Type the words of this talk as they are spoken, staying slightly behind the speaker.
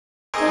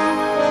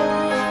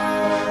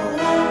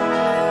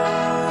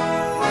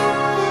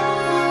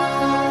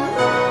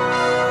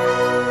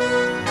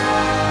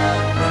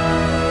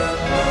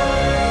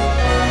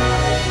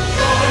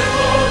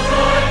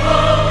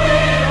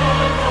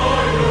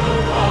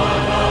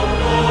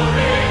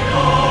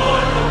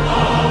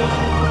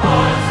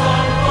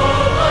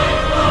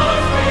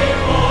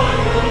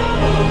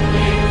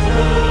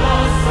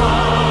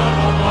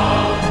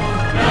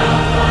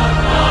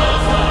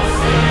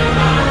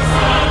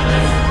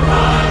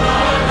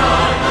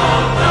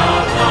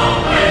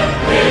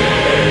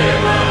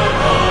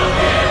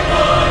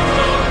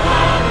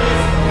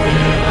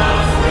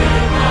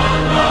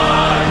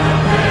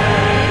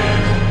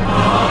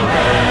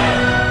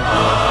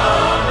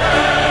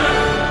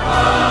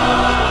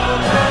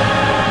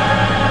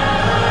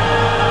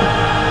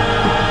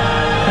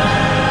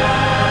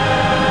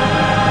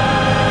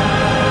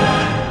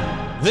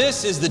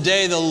is the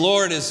day the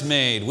Lord has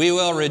made. We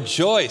will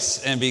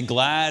rejoice and be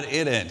glad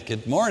in it.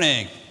 Good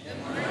morning. Good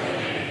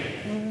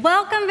morning.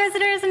 Welcome,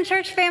 visitors and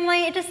church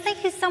family. Just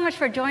thank you so much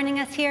for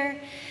joining us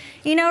here.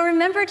 You know,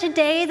 remember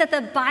today that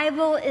the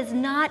Bible is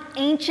not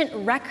ancient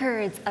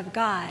records of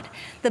God.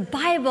 The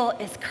Bible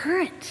is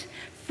current,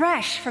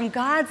 fresh from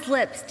God's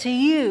lips to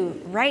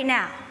you right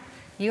now.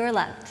 You are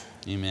loved.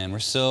 Amen. We're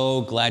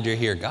so glad you're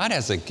here. God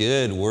has a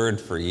good word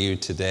for you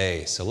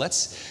today. So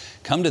let's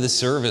come to the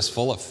service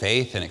full of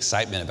faith and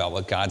excitement about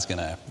what God's going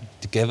to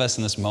give us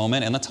in this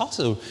moment. And let's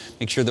also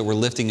make sure that we're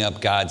lifting up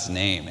God's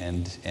name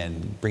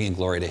and bringing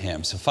glory to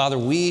Him. So Father,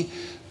 we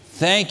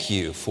thank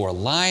you for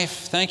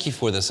life. Thank you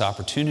for this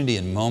opportunity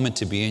and moment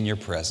to be in your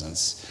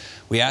presence.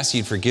 We ask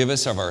you to forgive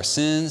us of our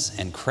sins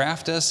and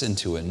craft us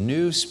into a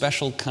new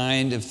special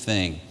kind of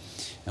thing.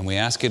 And we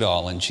ask it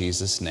all in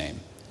Jesus' name.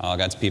 All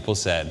God's people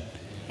said,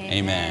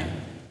 Amen.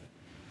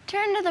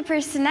 Turn to the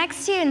person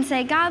next to you and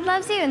say, God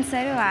loves you and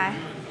so do I.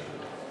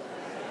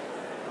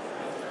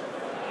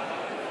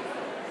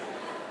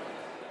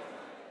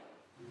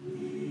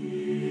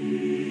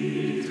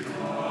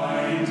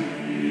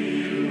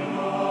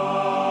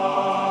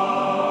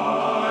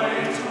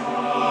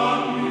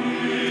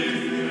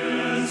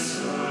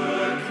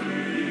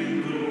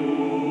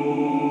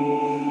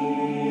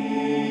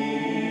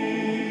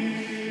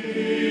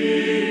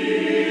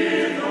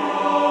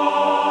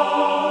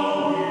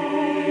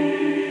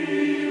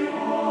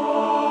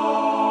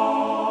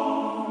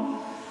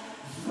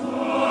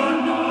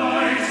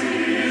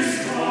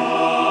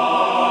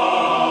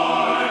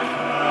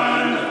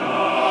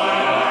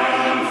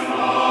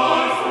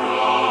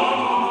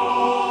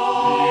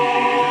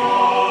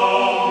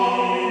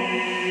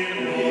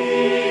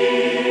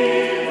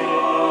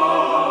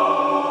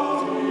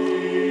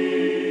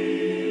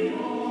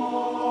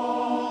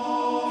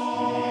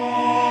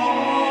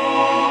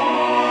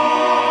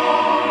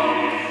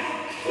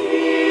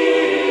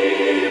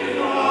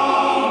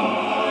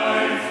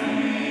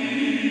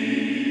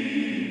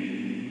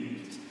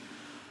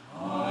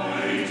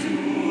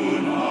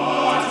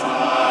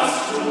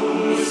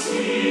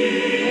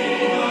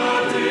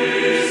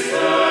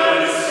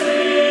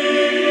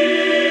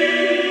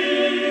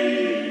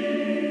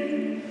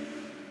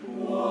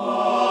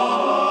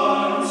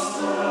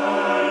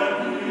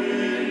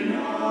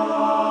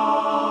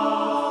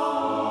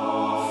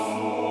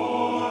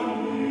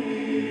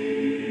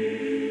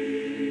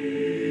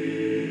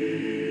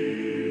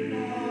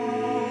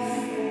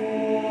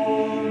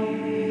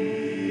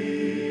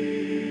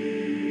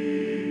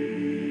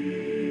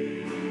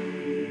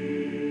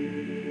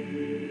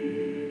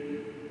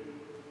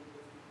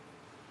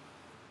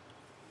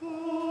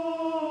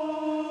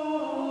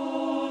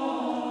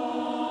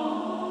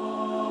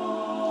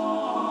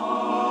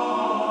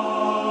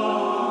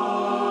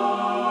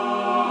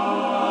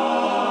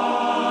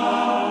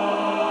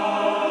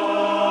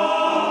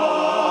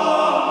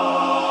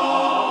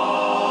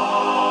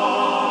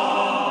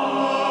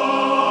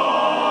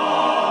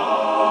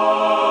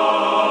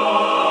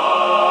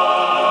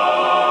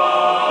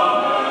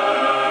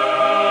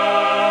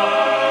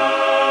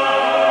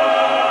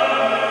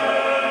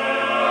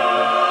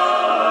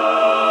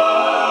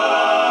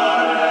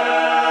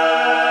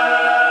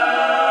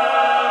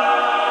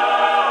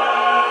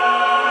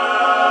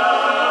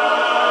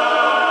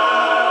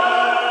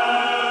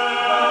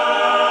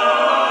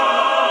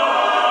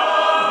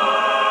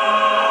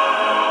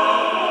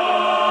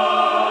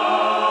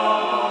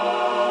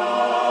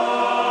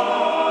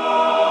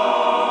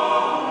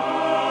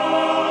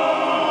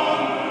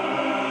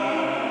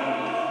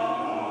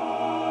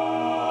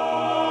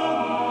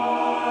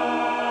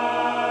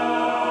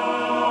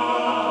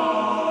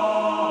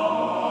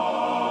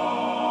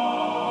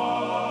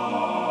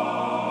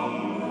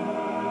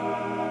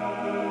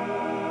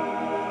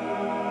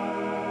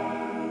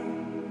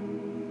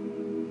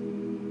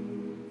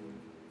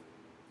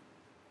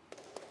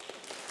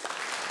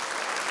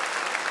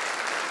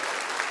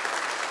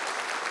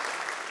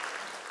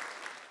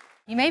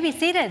 You may be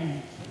seated.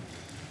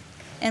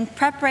 In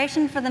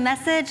preparation for the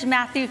message,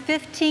 Matthew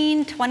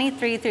 15,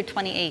 23 through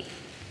 28.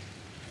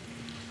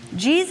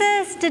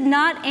 Jesus did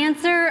not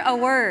answer a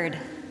word.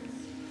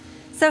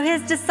 So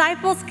his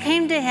disciples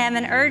came to him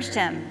and urged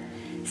him,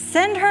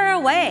 "Send her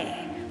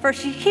away, for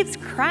she keeps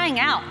crying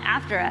out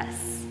after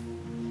us."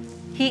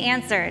 He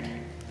answered,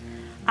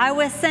 "I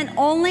was sent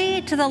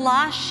only to the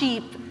lost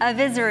sheep of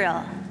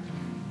Israel."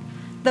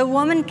 The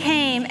woman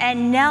came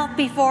and knelt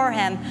before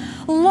him.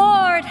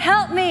 "Lord,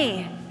 help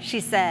me," she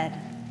said.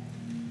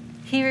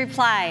 He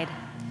replied,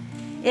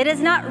 "It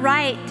is not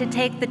right to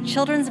take the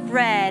children's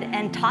bread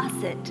and toss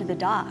it to the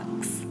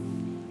dogs."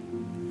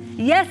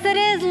 "Yes, it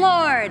is,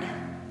 Lord,"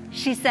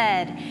 she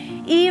said.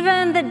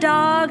 "Even the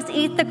dogs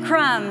eat the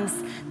crumbs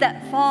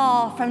that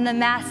fall from the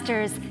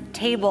master's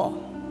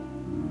table."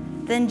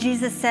 Then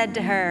Jesus said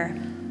to her,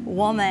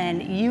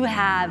 "Woman, you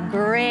have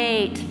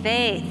great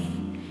faith.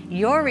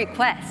 Your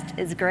request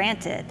is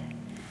granted."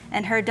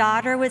 And her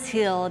daughter was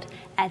healed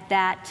at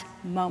that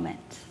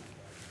moment.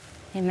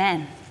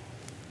 Amen.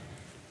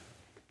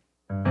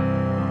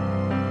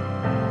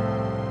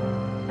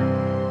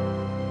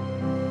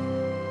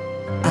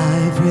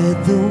 read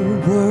the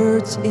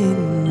words in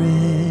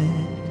red,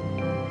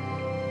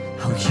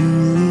 how you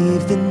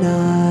leave the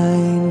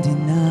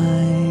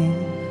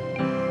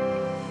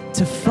 99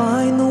 to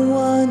find the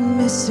one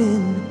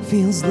missing.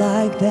 Feels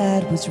like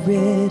that was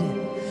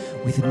written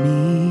with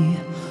me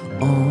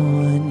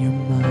on your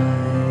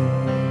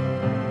mind.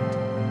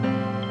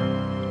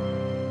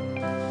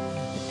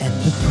 And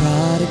the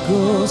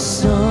prodigal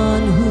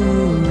son who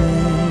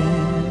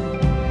ran,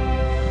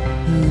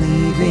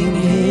 leaving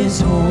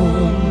his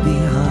home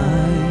behind.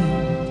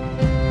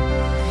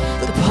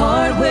 The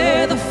part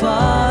where the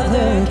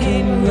father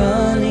came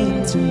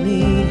running to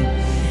me.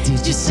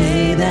 Did you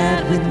say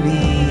that with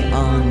me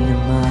on your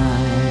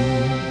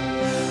mind?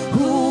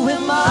 Who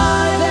am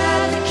I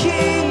that the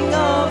king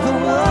of the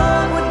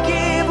world would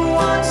give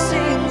one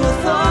single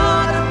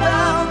thought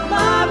about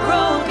my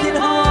broken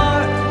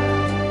heart?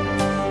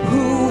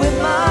 Who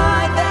am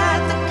I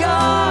that the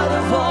God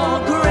of all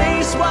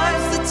grace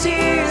wipes the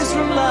tears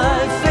from my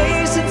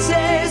face and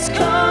says,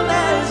 come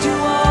as you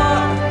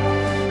are?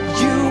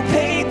 You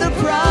paid the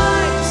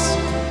price,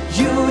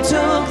 you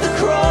took the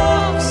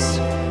cross,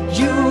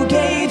 you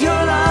gave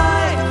your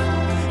life,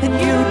 and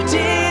you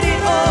did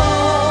it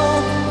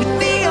all with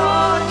me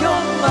on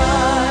your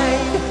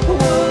mind.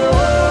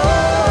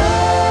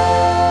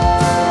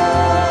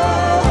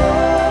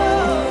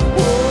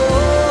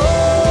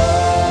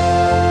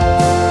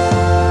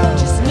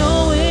 Just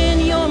knowing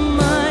you're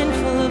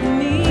mindful of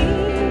me,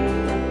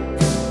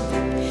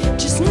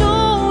 just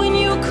knowing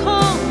you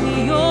call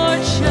me your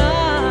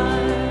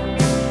child,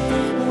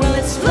 well,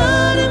 it's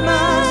flooded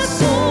my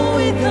soul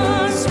with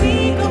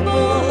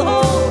unspeakable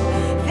hope.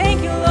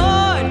 Thank you,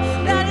 Lord,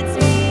 that it's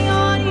me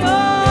on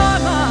your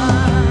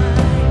mind.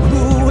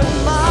 Who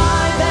am I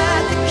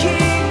that the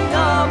king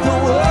of the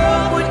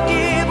world would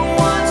give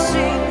one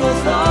single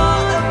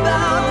thought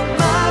about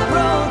my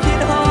broken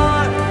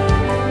heart?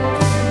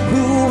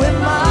 Who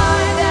am I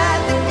that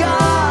the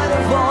God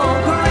of all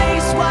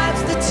grace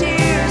wipes the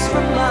tears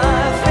from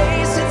my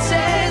face and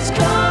says,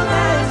 come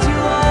as you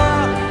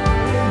are?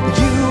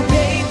 You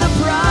paid the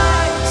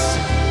price,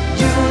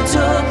 you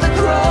took the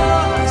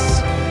cross,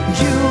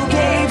 you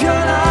gave your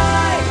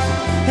life,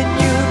 and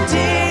you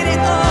did it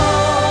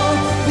all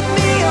with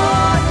me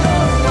on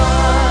your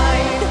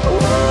mind.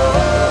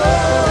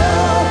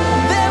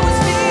 There was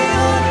me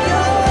on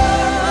your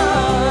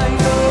mind.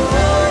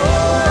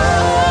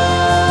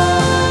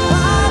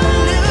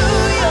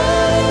 Hallelujah,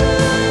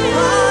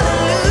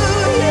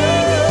 hallelujah.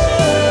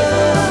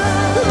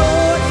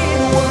 Lord, it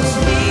was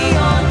me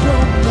on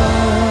your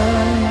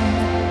mind.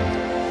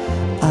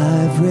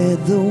 I've read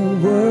the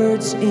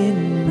words in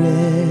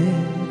red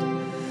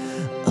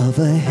of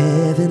a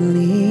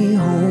heavenly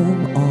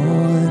home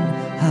on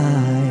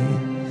high.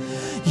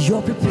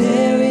 You're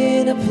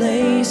preparing a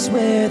place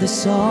where the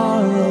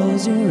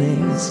sorrow's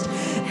erased,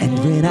 and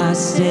when I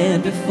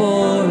stand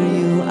before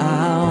you,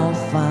 I'll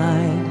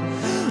find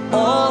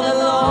all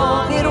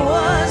along it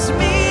was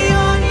me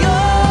on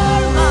your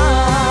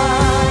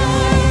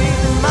mind.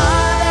 Am I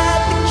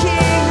that the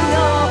king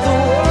of the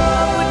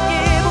world would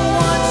give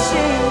one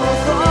single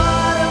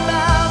thought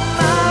about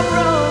my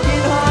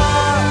broken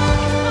heart?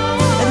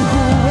 And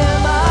who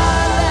am I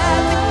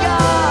that the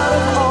God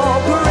of all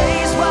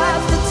grace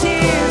wipes the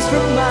tears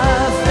from my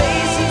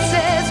face and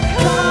says,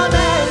 come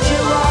as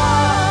you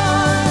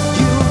are?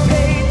 You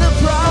paid the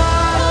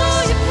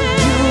price,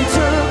 you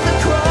took the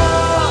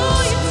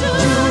cross,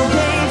 you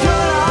gave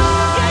your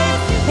life,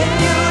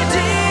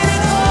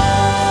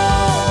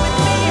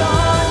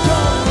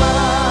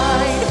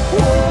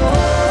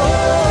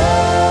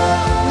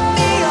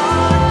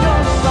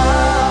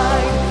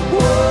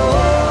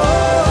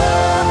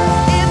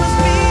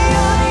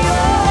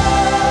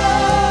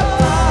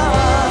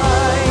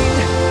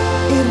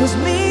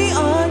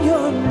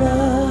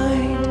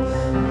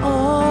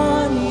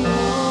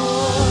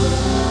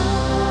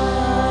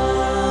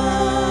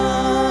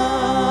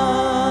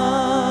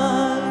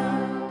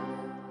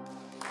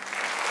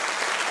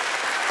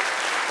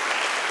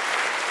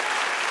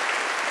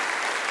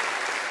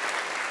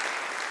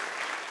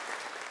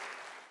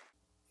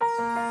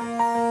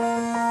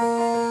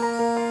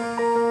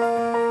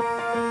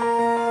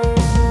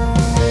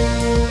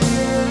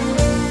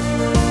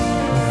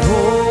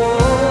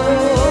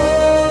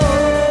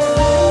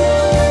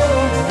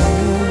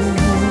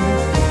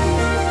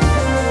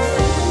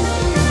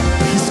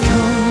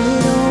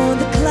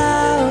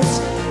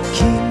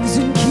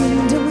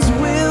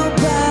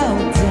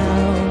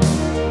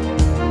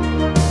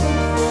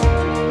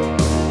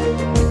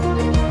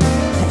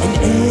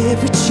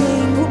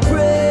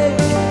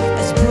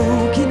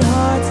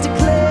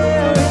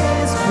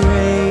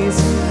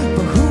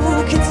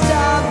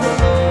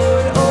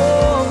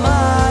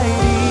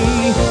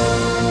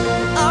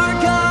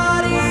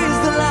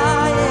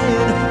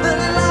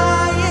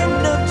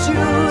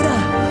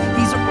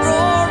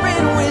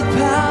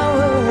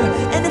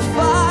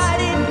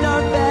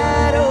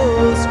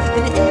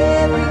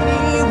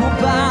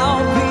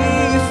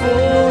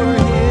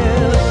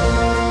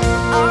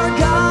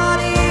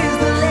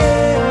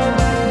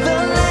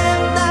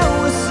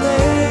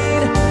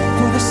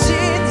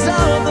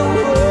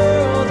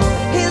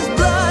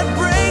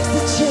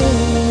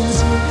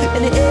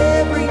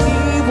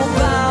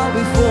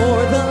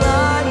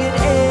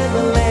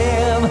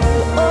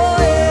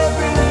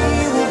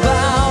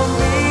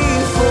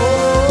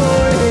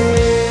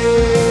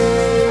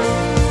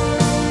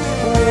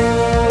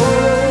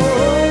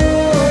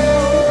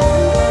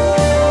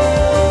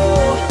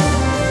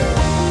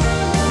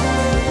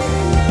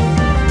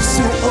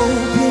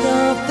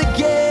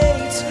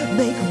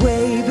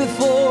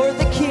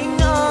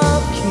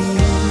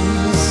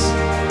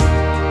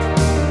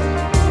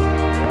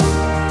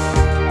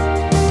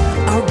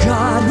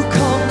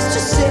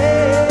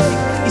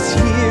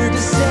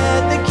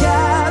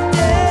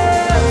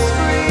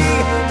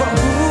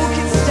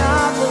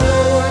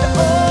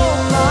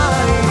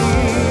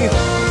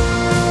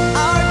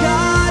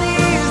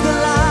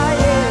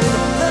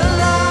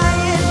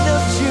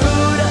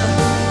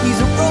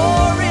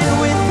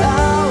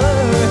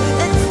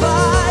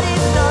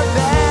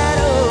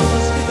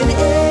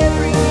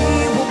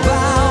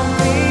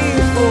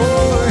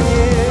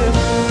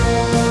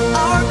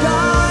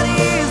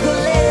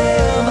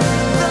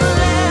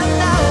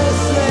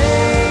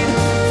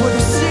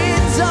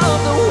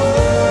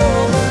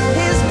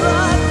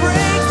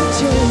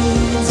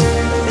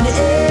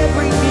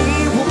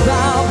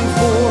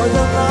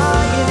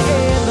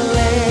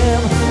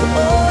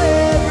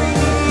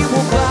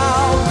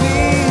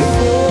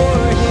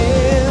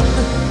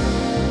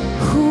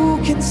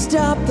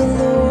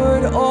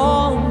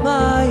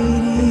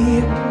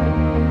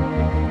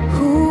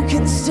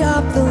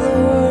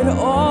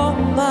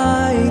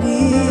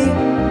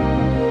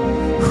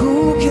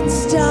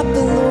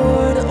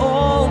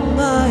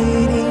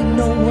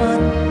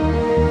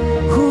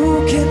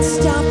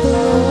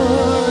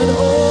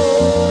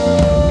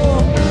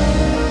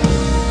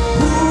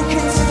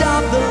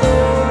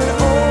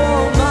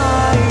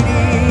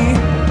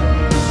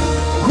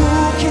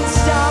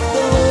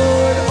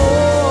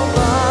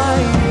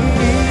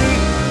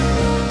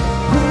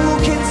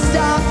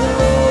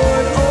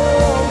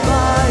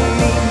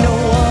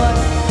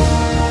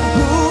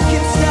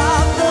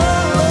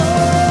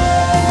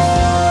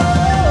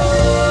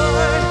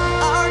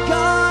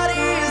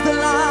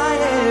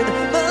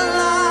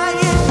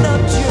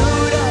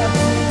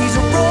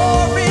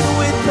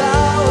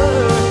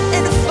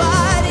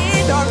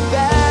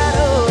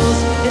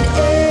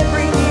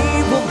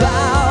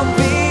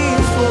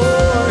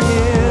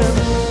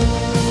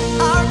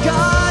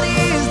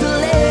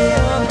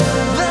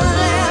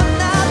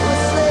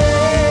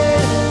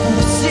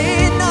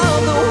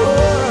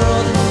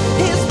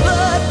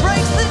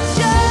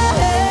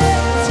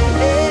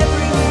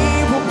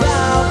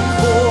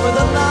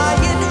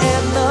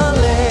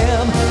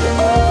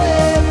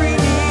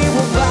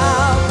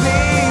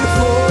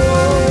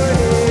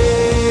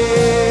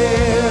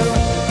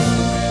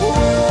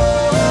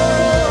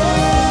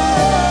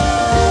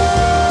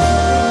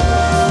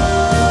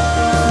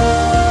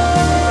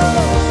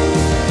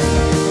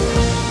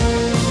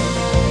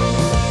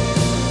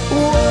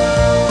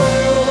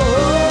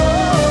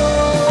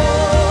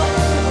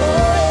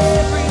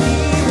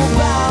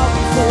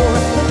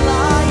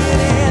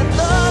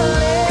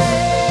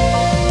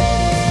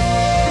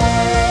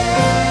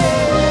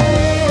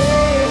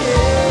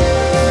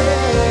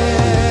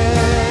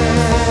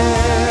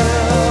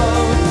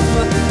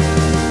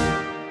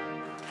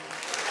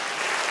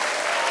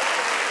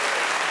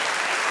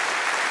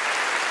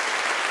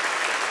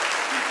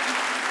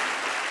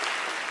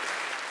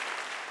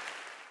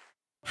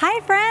 Hi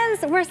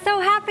friends, we're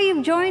so happy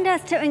you've joined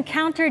us to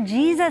encounter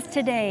Jesus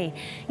today.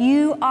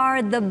 You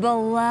are the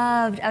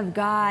beloved of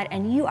God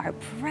and you are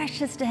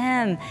precious to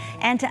Him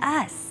and to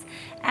us.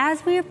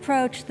 As we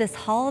approach this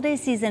holiday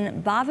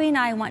season, Bobby and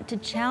I want to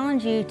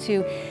challenge you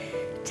to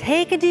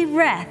take a deep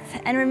breath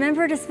and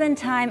remember to spend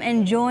time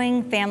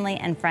enjoying family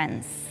and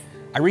friends.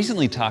 I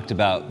recently talked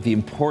about the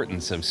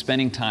importance of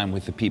spending time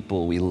with the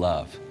people we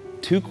love.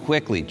 Too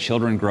quickly,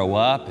 children grow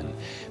up and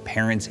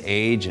parents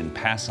age and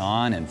pass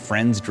on and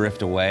friends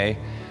drift away.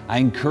 I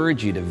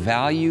encourage you to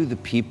value the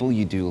people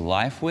you do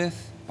life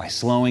with by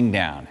slowing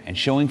down and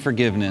showing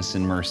forgiveness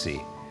and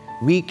mercy.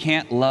 We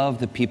can't love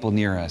the people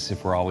near us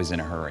if we're always in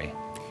a hurry.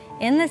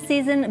 In this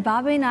season,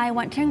 Bobby and I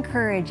want to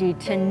encourage you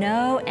to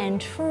know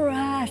and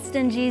trust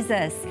in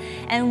Jesus.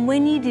 And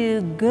when you do,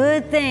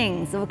 good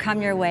things will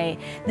come your way.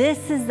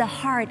 This is the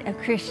heart of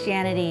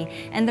Christianity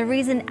and the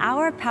reason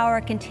Hour of Power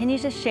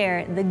continues to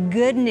share the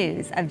good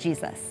news of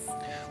Jesus.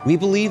 We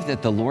believe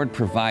that the Lord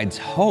provides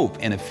hope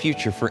and a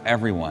future for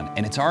everyone,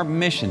 and it's our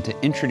mission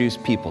to introduce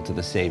people to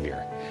the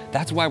Savior.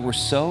 That's why we're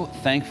so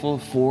thankful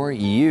for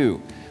you.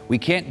 We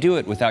can't do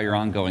it without your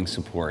ongoing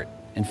support.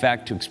 In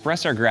fact, to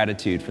express our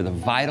gratitude for the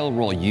vital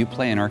role you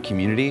play in our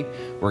community,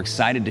 we're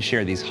excited to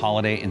share these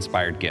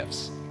holiday-inspired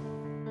gifts.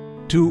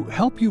 To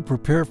help you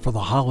prepare for the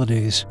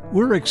holidays,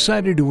 we're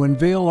excited to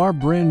unveil our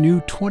brand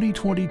new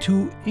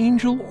 2022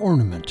 Angel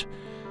Ornament.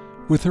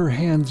 With her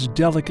hands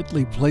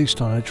delicately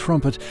placed on a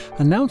trumpet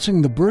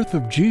announcing the birth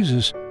of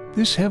Jesus,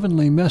 this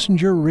heavenly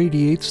messenger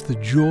radiates the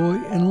joy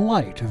and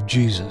light of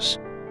Jesus.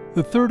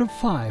 The third of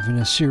 5 in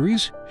a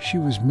series, she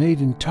was made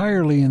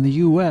entirely in the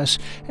U.S.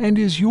 and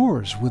is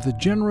yours with a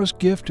generous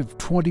gift of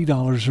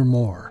 $20 or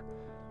more.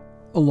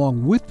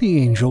 Along with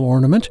the angel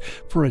ornament,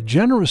 for a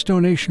generous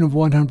donation of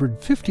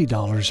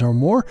 $150 or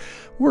more,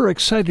 we're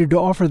excited to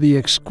offer the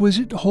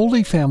exquisite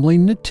Holy Family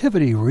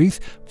Nativity wreath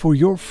for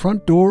your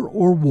front door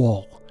or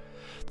wall.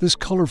 This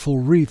colorful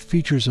wreath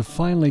features a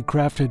finely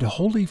crafted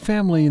Holy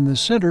Family in the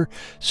center,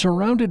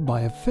 surrounded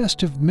by a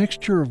festive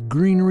mixture of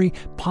greenery,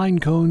 pine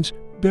cones,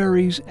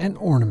 berries, and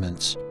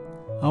ornaments.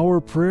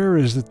 Our prayer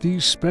is that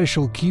these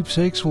special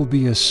keepsakes will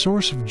be a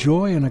source of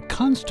joy and a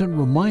constant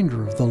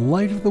reminder of the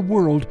light of the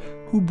world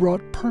who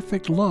brought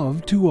perfect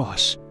love to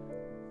us.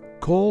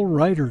 Call,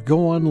 write, or go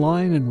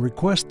online and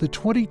request the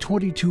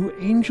 2022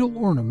 Angel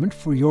Ornament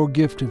for your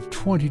gift of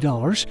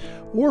 $20,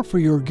 or for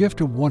your gift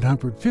of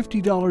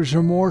 $150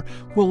 or more,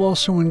 will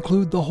also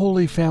include the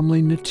Holy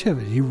Family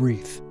Nativity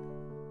wreath.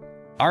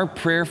 Our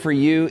prayer for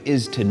you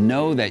is to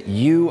know that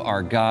you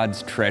are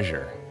God's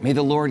treasure. May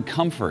the Lord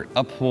comfort,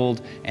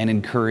 uphold, and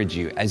encourage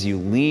you as you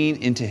lean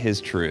into His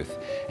truth.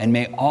 And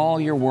may all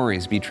your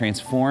worries be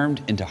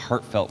transformed into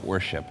heartfelt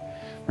worship.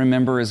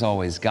 Remember, as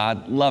always,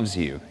 God loves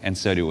you, and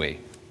so do we.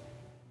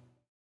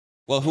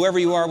 Well, whoever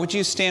you are, would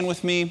you stand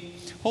with me?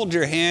 Hold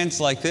your hands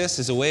like this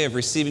as a way of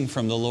receiving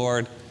from the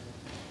Lord.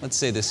 Let's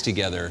say this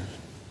together.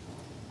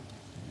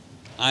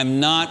 I'm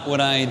not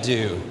what I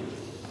do.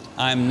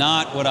 I'm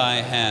not what I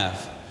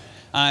have.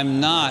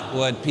 I'm not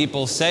what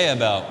people say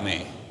about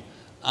me.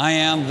 I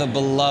am the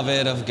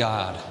beloved of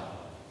God.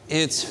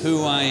 It's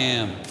who I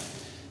am.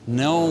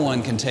 No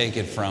one can take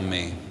it from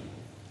me.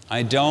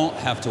 I don't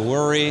have to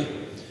worry.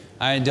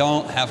 I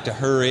don't have to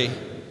hurry.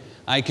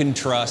 I can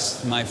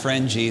trust my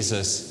friend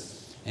Jesus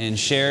and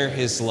share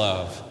His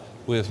love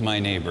with my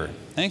neighbor.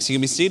 Thanks. You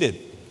can be seated.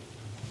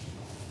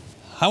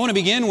 I want to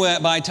begin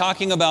by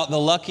talking about the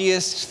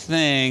luckiest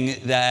thing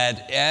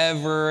that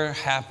ever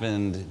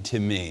happened to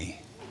me.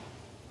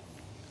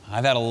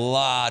 I've had a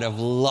lot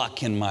of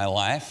luck in my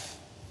life.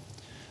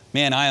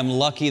 Man, I am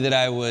lucky that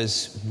I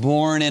was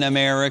born in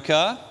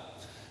America,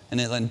 in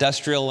an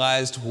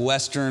industrialized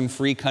Western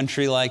free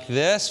country like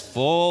this,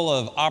 full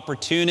of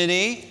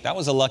opportunity. That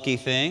was a lucky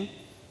thing.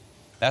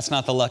 That's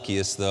not the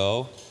luckiest,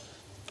 though.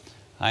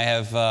 I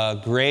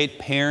have great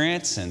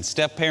parents and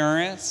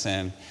step-parents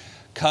and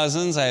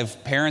cousins. I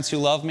have parents who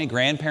love me,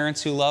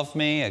 grandparents who love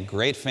me, a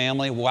great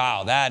family.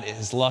 Wow, that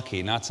is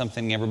lucky, not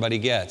something everybody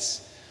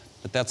gets.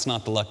 But that's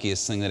not the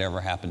luckiest thing that ever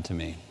happened to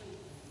me.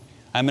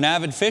 I'm an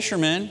avid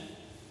fisherman.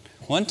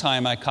 One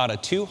time I caught a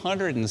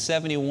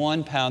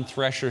 271-pound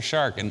thresher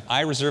shark, and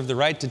I reserve the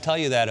right to tell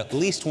you that at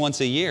least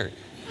once a year.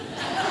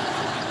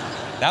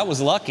 That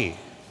was lucky,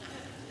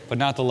 but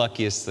not the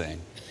luckiest thing.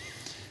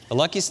 The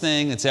luckiest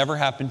thing that's ever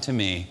happened to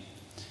me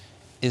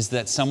is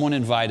that someone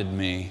invited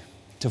me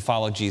to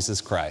follow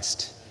Jesus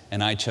Christ,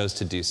 and I chose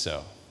to do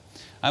so.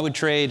 I would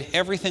trade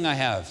everything I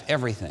have,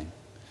 everything,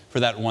 for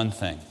that one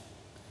thing.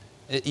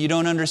 You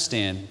don't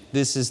understand.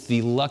 This is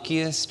the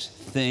luckiest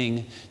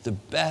thing, the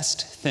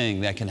best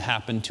thing that can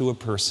happen to a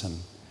person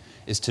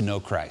is to know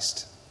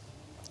Christ.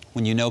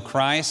 When you know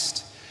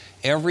Christ,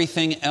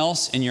 everything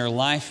else in your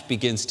life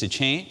begins to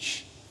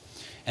change.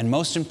 And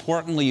most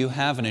importantly, you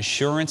have an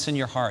assurance in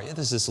your heart.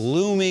 There's this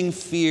looming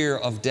fear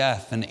of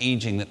death and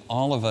aging that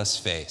all of us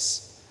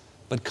face.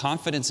 But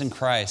confidence in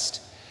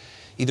Christ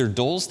either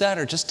dulls that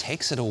or just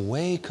takes it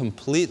away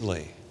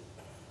completely.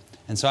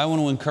 And so I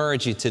want to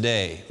encourage you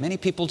today. Many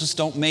people just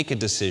don't make a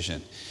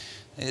decision.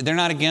 They're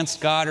not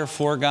against God or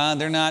for God.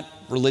 They're not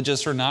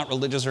religious or not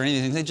religious or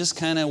anything. They just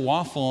kind of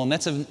waffle, and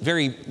that's a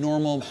very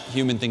normal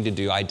human thing to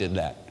do. I did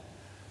that.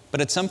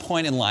 But at some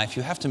point in life,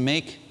 you have to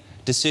make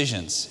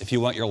decisions if you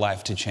want your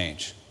life to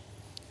change.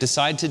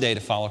 Decide today to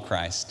follow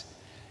Christ,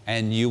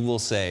 and you will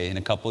say in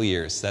a couple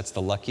years, that's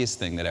the luckiest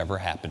thing that ever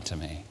happened to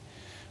me.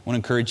 I want to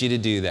encourage you to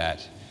do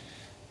that.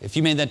 If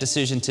you made that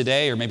decision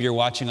today, or maybe you're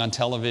watching on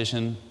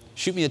television,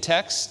 shoot me a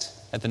text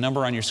at the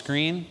number on your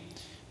screen,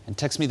 and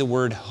text me the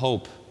word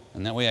hope.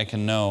 And that way I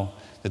can know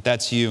that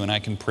that's you and I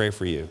can pray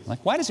for you.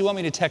 Like, why does he want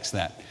me to text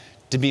that?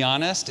 To be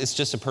honest, it's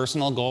just a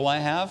personal goal I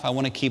have. I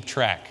want to keep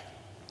track.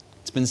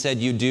 It's been said,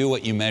 you do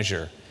what you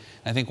measure.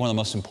 And I think one of the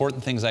most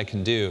important things I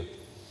can do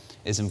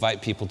is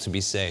invite people to be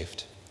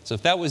saved. So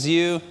if that was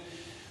you,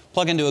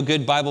 plug into a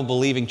good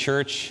Bible-believing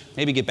church.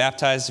 Maybe get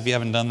baptized if you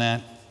haven't done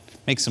that.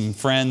 Make some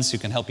friends who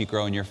can help you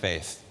grow in your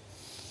faith.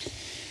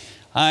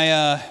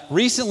 I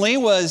recently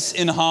was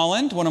in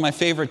Holland, one of my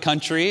favorite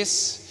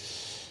countries.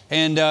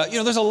 And,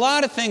 there's a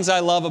lot of things I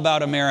love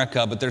about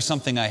America, but there's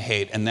something I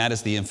hate, and that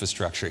is the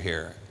infrastructure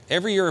here.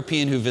 Every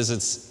European who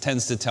visits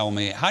tends to tell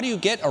me, how do you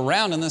get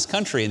around in this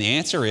country? And the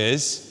answer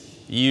is,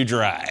 you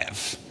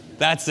drive.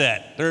 That's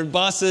it.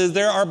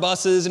 There are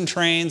buses and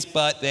trains,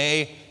 but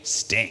they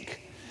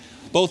stink,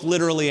 both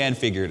literally and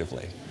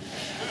figuratively.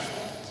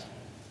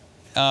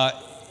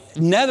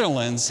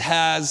 Netherlands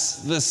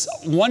has this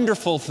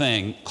wonderful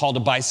thing called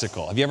a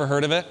bicycle. Have you ever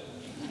heard of it?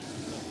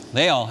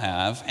 They all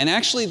have. And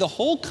actually, the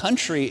whole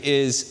country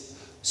is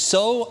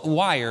so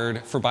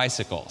wired for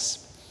bicycles.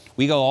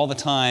 We go all the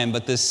time,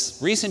 but this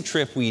recent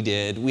trip we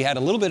did, we had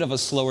a little bit of a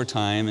slower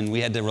time, and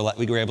we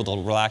were able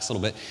to relax a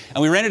little bit.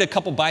 And we rented a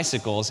couple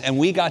bicycles, and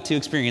we got to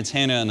experience,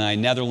 Hannah and I,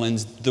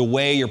 Netherlands, the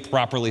way you're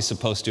properly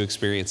supposed to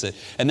experience it,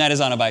 and that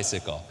is on a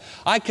bicycle.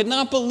 I could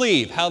not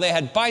believe how they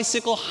had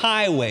bicycle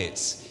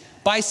highways,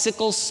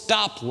 bicycle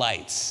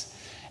stoplights.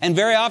 And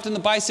very often the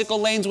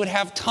bicycle lanes would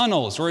have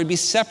tunnels or it'd be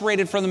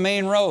separated from the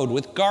main road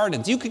with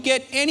gardens. You could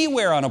get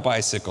anywhere on a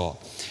bicycle.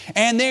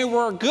 And they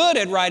were good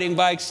at riding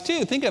bikes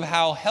too. Think of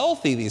how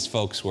healthy these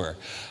folks were.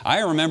 I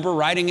remember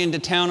riding into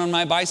town on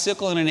my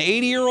bicycle and an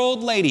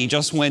 80-year-old lady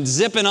just went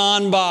zipping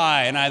on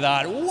by. And I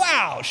thought,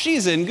 wow,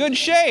 she's in good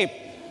shape.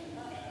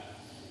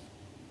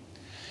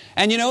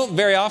 And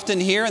very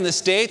often here in the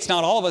States,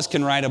 not all of us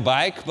can ride a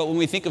bike, but when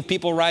we think of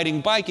people riding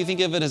bike, you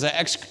think of it as an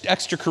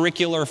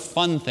extracurricular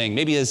fun thing,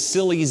 maybe a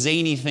silly,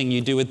 zany thing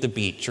you do at the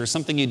beach or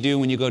something you do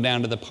when you go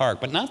down to the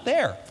park, but not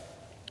there.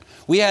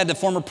 We had the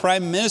former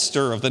Prime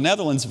Minister of the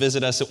Netherlands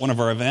visit us at one of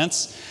our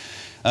events,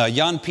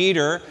 Jan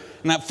Peter.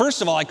 Now,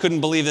 first of all, I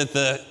couldn't believe that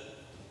the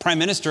Prime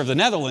Minister of the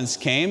Netherlands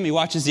came. He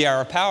watches the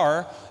Hour of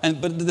Power.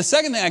 But the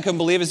second thing I couldn't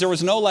believe is there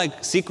was no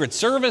Secret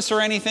Service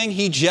or anything.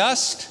 He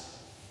just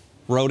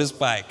rode his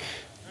bike,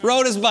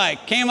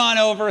 came on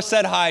over,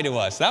 said hi to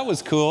us. That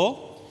was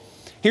cool.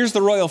 Here's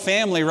the royal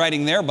family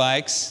riding their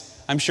bikes.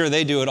 I'm sure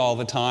they do it all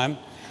the time.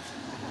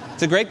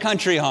 It's a great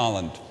country,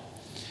 Holland.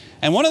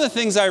 And one of the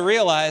things I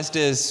realized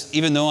is,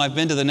 even though I've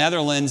been to the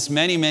Netherlands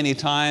many, many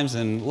times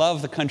and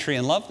love the country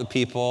and love the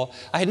people,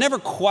 I had never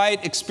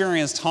quite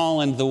experienced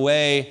Holland the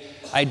way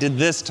I did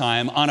this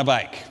time on a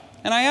bike.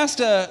 And I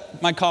asked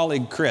my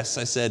colleague, Chris,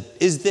 I said,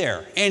 is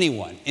there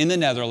anyone in the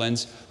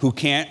Netherlands who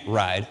can't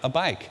ride a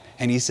bike?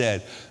 And he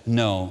said,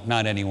 no,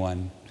 not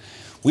anyone.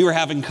 We were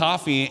having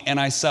coffee and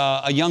I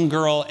saw a young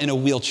girl in a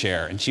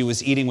wheelchair and she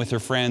was eating with her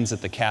friends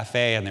at the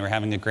cafe and they were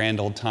having a grand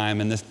old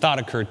time. And this thought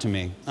occurred to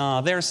me,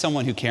 oh, there's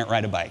someone who can't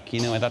ride a bike.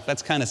 I thought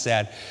that's kind of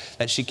sad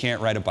that she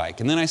can't ride a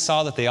bike. And then I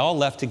saw that they all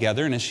left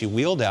together, and as she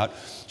wheeled out,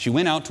 she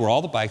went out to where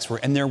all the bikes were,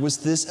 and there was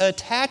this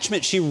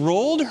attachment. She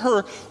rolled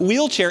her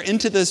wheelchair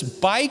into this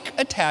bike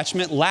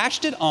attachment,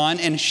 lashed it on,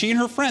 and she and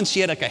her friends, she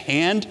had a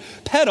hand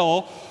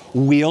pedal,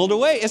 wheeled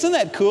away. Isn't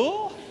that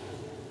cool?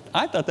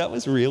 I thought that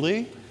was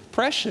really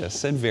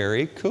precious and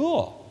very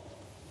cool.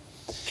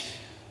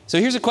 So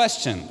here's a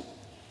question.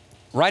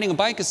 Riding a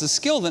bike is a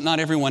skill that not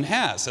everyone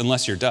has,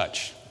 unless you're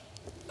Dutch.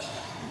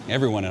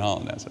 Everyone in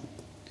Holland has it.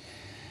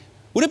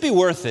 Would it be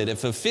worth it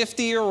if a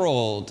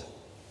 50-year-old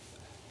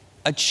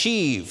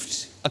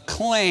achieved,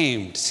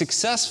 acclaimed,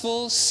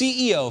 successful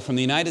CEO from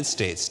the United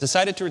States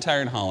decided to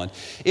retire in Holland?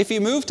 If he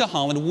moved to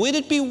Holland, would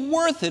it be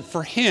worth it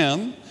for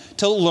him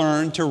to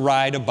learn to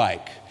ride a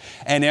bike?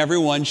 And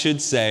everyone should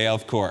say,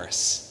 of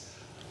course.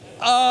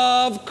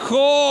 Of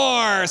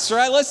course,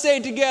 right? Let's say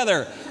it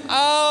together.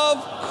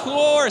 Of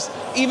course.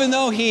 Even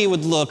though he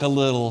would look a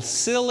little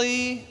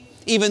silly,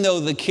 even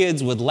though the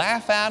kids would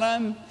laugh at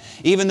him,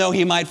 even though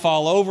he might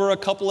fall over a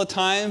couple of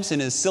times in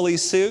his silly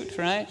suit,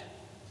 right?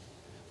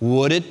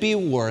 Would it be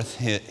worth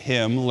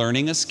him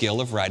learning a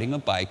skill of riding a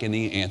bike? And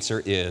the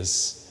answer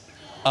is,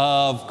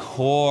 of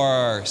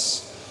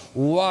course.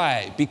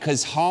 Why?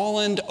 Because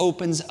Holland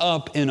opens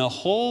up in a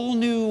whole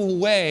new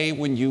way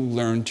when you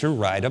learn to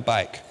ride a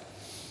bike.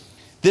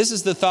 This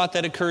is the thought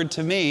that occurred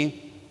to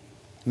me.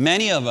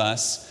 Many of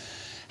us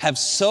have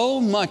so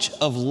much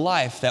of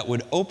life that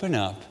would open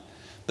up,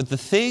 but the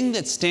thing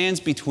that stands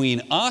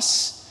between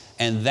us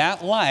and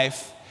that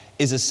life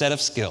is a set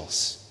of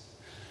skills.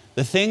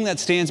 The thing that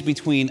stands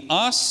between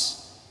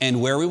us and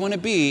where we want to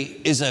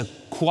be is a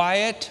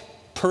quiet,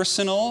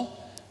 personal,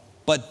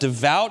 but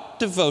devout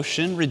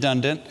devotion,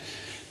 redundant,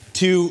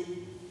 to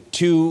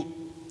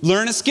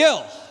learn a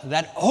skill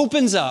that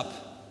opens up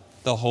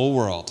the whole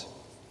world.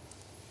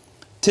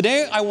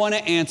 Today, I want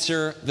to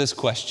answer this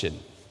question.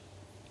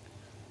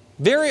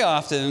 Very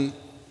often,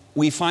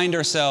 we find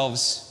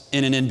ourselves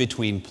in an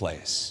in-between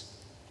place.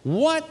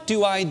 What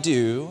do I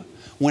do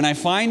when I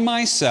find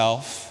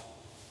myself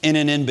in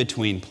an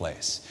in-between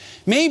place?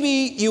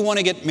 Maybe you want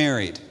to get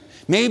married.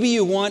 Maybe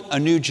you want a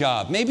new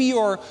job. Maybe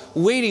you're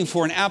waiting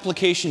for an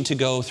application to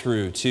go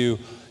through to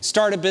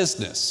start a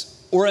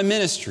business or a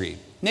ministry.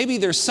 Maybe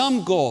there's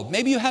some goal.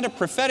 Maybe you had a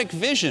prophetic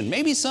vision.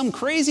 Maybe some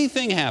crazy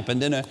thing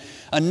happened and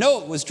a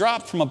note was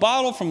dropped from a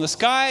bottle from the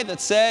sky that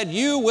said,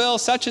 you will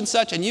such and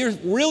such, and you're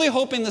really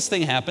hoping this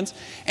thing happens,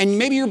 and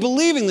maybe you're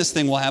believing this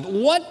thing will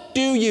happen. What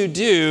do you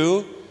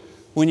do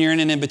when you're in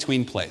an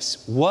in-between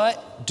place?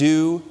 What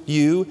do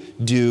you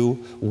do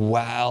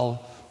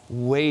while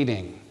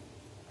waiting?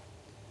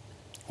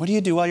 What do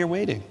you do while you're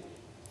waiting?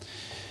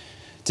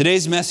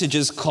 Today's message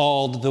is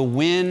called the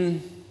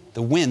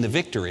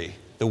victory.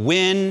 The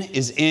win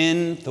is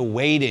in the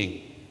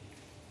waiting.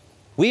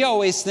 We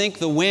always think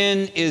the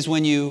win is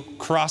when you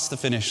cross the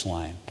finish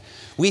line.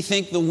 We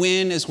think the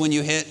win is when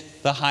you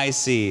hit the high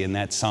C in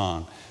that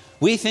song.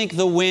 We think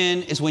the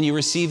win is when you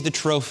receive the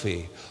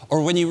trophy,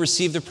 or when you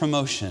receive the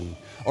promotion,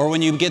 or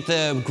when you get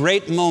the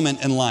great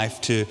moment in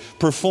life to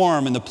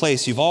perform in the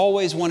place you've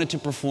always wanted to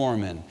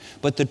perform in.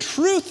 But the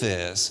truth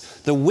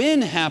is, the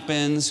win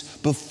happens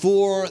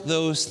before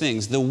those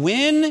things. The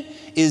win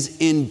is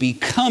in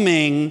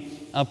becoming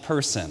a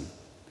person.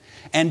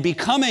 And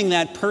becoming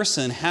that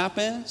person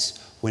happens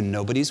when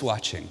nobody's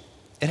watching.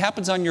 It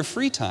happens on your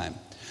free time,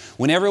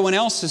 when everyone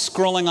else is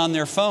scrolling on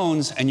their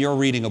phones and you're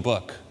reading a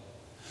book.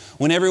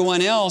 When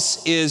everyone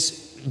else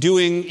is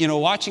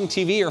watching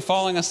TV or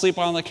falling asleep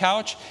on the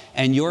couch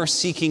and you're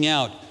seeking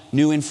out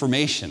new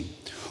information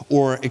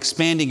or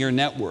expanding your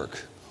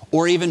network,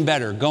 or even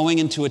better, going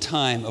into a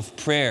time of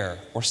prayer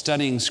or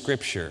studying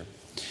scripture.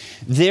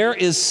 There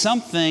is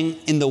something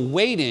in the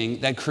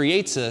waiting that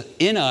creates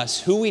in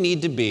us who we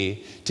need to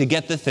be to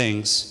get the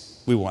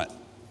things we want.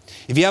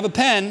 If you have a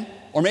pen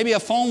or maybe a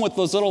phone with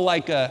those little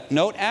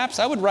note apps,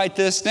 I would write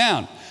this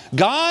down.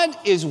 God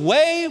is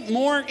way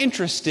more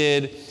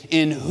interested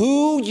in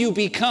who you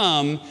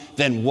become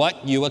than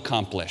what you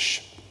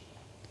accomplish.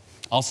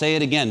 I'll say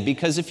it again,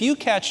 because if you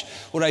catch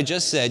what I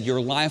just said, your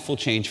life will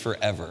change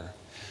forever.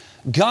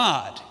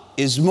 God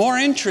is more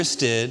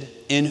interested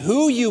in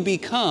who you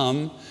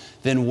become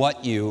than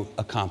what you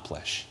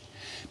accomplish.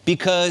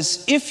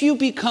 Because if you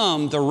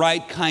become the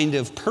right kind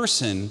of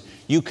person,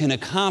 you can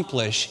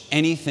accomplish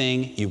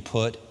anything you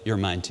put your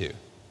mind to.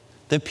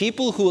 The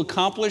people who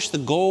accomplish the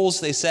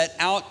goals they set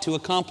out to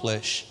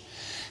accomplish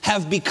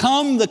have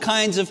become the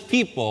kinds of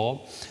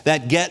people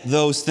that get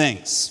those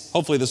things.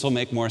 Hopefully this will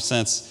make more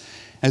sense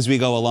as we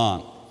go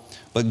along.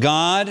 But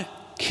God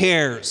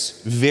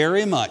cares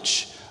very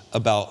much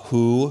about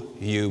who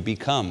you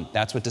become.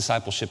 That's what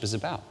discipleship is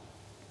about.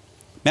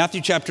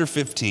 Matthew chapter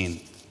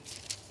 15,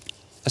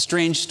 a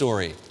strange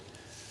story.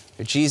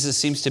 Jesus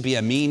seems to be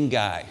a mean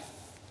guy.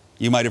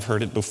 You might have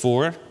heard it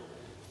before.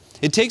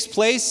 It takes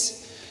place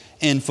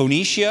in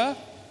Phoenicia.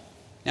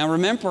 Now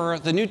remember,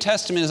 the New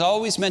Testament is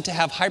always meant to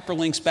have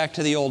hyperlinks back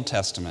to the Old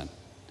Testament,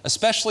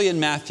 especially in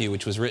Matthew,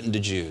 which was written to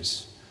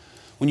Jews.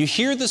 When you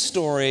hear the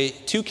story,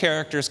 two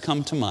characters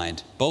come to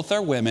mind. Both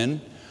are women.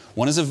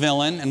 One is a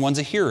villain and one's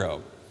a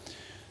hero.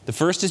 The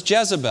first is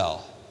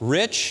Jezebel,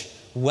 rich,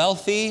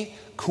 wealthy,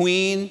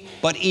 queen,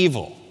 but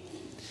evil.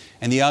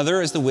 And the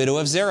other is the widow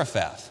of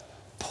Zarephath,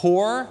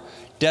 poor,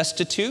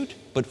 destitute,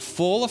 but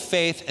full of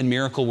faith and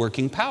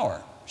miracle-working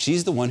power.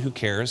 She's the one who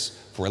cares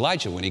for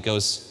Elijah when he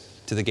goes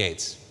to the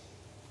gates.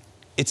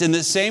 It's in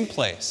the same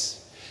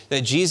place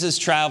that Jesus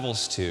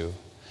travels to,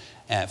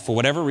 for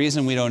whatever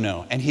reason we don't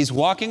know. And he's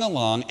walking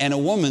along, and a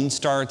woman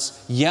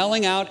starts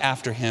yelling out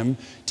after him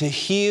to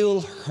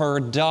heal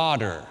her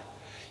daughter.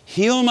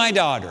 Heal my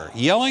daughter,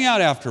 yelling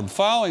out after him,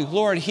 following,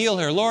 Lord, heal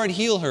her, Lord,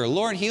 heal her,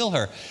 Lord, heal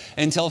her.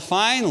 Until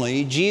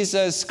finally,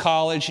 Jesus'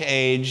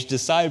 college-age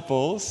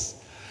disciples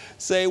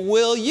say,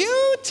 will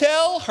you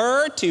tell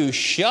her to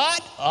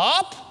shut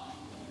up?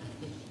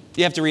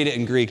 You have to read it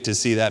in Greek to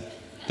see that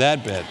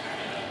bit.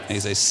 And he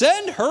says,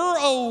 send her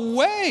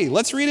away.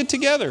 Let's read it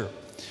together.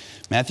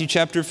 Matthew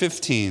chapter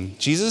 15.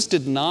 Jesus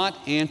did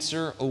not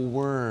answer a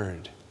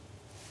word.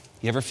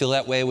 You ever feel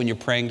that way when you're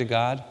praying to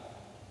God?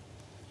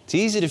 It's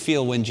easy to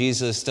feel when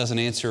Jesus doesn't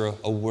answer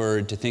a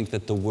word, to think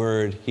that the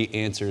word he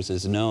answers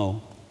is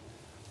no.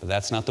 But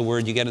that's not the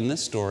word you get in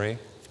this story.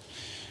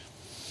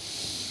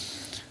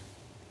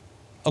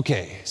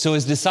 Okay, so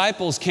his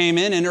disciples came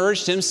in and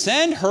urged him,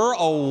 send her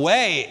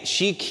away.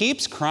 She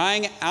keeps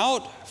crying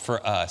out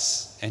for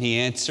us. And he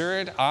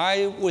answered,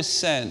 I was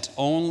sent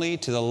only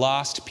to the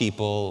lost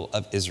people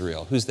of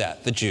Israel. Who's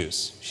that? The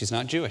Jews. She's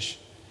not Jewish.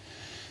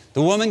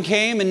 The woman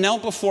came and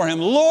knelt before him.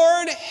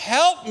 Lord,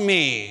 help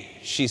me,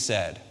 she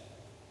said.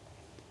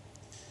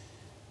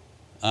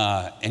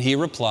 And he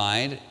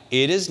replied,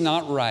 "It is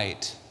not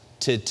right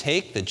to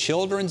take the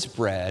children's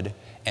bread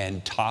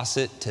and toss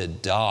it to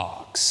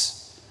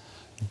dogs."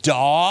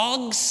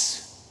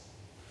 Dogs?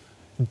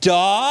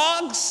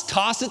 Dogs?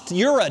 Toss it?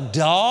 You're a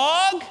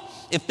dog?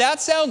 If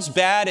that sounds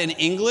bad in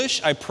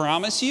English, I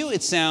promise you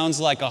it sounds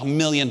like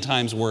 1,000,000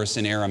 times worse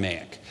in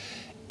Aramaic.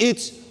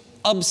 It's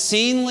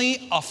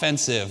obscenely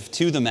offensive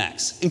to the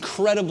max,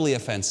 incredibly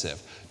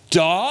offensive.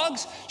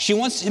 Dogs? She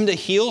wants him to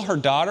heal her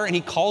daughter and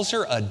he calls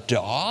her a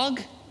dog?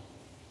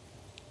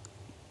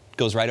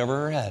 Goes right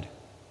over her head.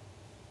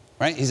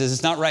 Right? He says,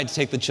 it's not right to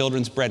take the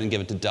children's bread and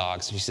give it to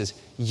dogs. She says,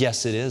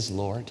 yes, it is,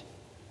 Lord.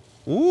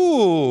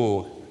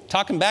 Ooh,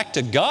 talking back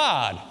to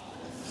God.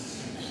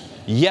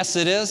 Yes,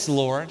 it is,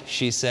 Lord,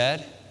 she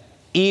said.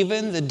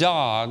 Even the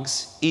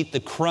dogs eat the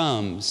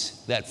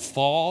crumbs that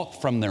fall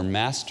from their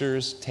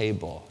master's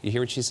table. You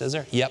hear what she says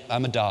there? Yep,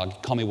 I'm a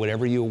dog. Call me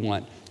whatever you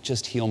want.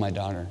 Just heal my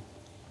daughter.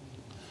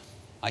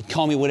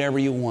 Call me whatever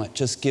you want.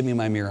 Just give me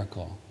my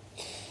miracle.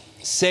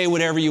 Say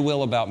whatever you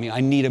will about me. I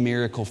need a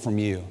miracle from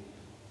you.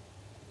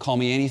 Call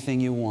me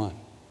anything you want.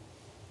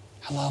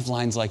 I love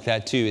lines like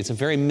that too. It's a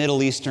very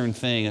Middle Eastern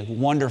thing, a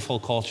wonderful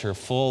culture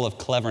full of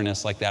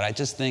cleverness like that. I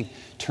just think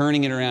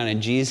turning it around,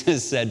 and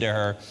Jesus said to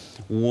her,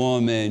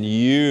 woman,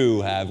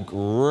 you have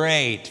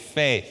great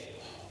faith.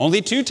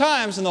 Only 2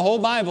 times in the whole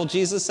Bible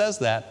Jesus says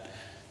that.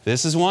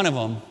 This is one of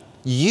them.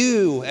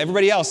 You,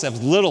 everybody else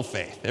has little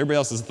faith. Everybody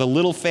else has the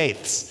little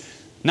faiths.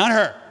 Not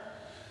her.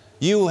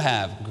 You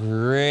have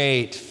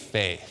great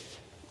faith.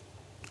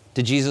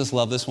 Did Jesus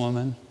love this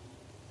woman?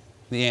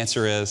 The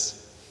answer is,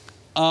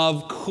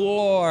 of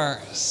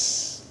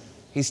course.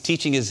 He's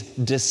teaching his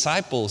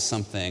disciples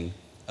something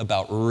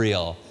about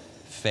real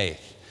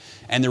faith.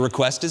 And the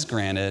request is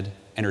granted,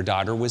 and her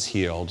daughter was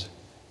healed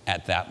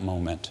at that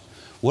moment.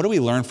 What do we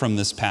learn from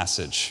this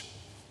passage?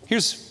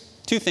 Here's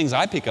 2 things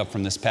I pick up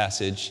from this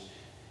passage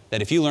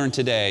that if you learn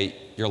today,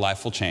 your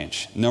life will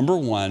change. Number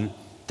 1,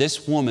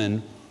 this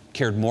woman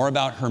cared more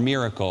about her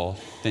miracle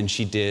than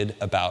she did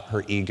about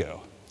her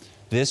ego.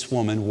 This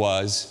woman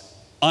was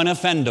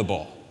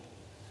unoffendable.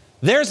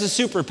 There's a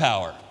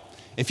superpower.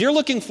 If you're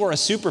looking for a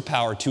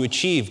superpower to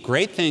achieve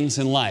great things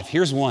in life,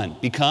 here's one.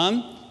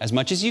 Become, as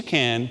much as you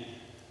can,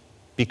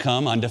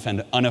 become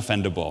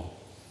unoffendable.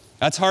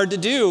 That's hard to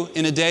do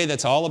in a day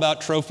that's all about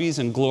trophies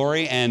and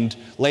glory and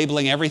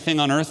labeling everything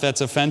on earth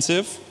that's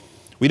offensive.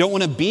 We don't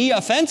want to be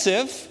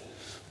offensive,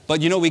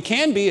 but you know we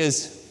can be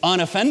is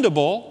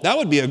unoffendable. That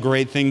would be a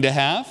great thing to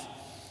have.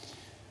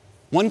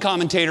 One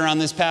commentator on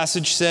this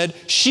passage said,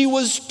 she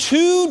was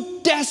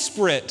too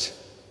desperate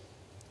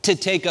to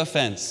take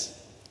offense.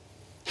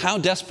 How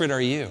desperate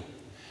are you?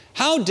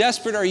 How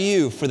desperate are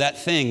you for that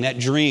thing, that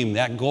dream,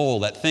 that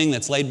goal, that thing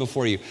that's laid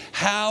before you?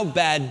 How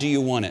bad do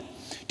you want it?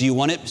 Do you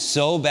want it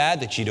so bad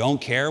that you don't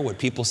care what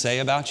people say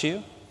about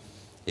you?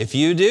 If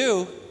you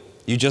do,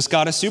 you just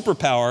got a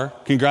superpower.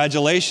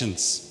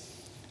 Congratulations.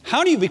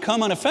 How do you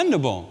become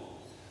unoffendable?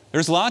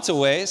 There's lots of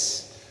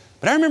ways.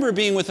 But I remember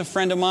being with a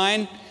friend of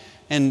mine,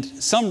 and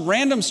some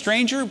random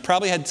stranger,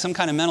 probably had some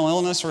kind of mental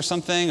illness or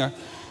something, or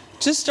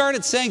just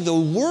started saying the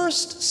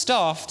worst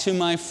stuff to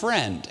my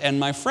friend. And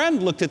my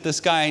friend looked at this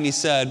guy and he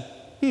said,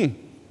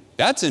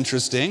 that's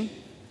interesting.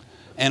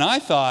 And I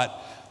thought,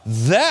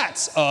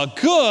 that's a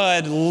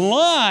good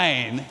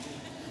line.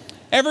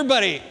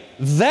 Everybody,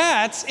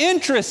 that's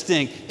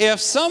interesting. If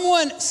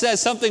someone says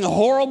something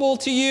horrible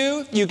to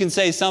you, you can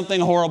say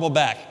something horrible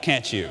back,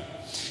 can't you?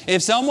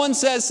 If someone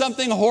says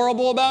something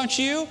horrible about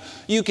you,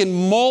 you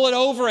can mull it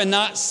over and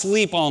not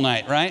sleep all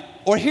night, right?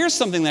 Or here's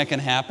something that can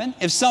happen.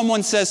 If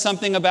someone says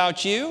something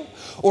about you,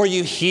 or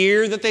you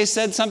hear that they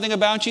said something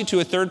about you to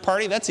a third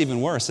party, that's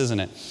even worse, isn't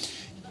it?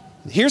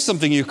 Here's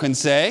something you can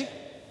say.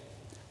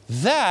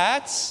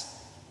 That's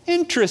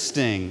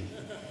interesting.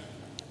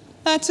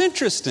 That's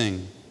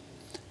interesting.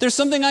 There's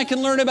something I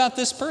can learn about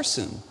this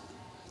person.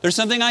 There's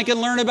something I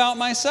can learn about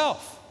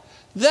myself.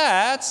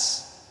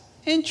 That's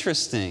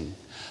interesting.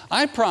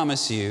 I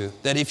promise you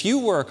that if you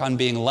work on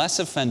being less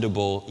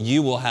offendable,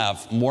 you will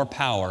have more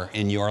power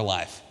in your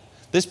life.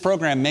 This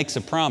program makes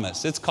a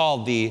promise. It's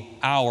called the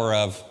Hour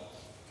of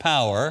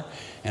Power.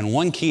 And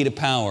one key to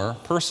power,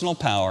 personal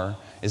power,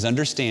 is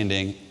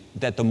understanding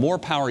that the more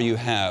power you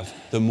have,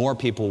 the more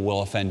people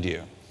will offend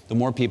you. The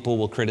more people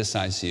will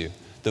criticize you.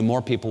 The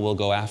more people will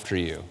go after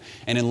you.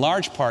 And in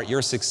large part,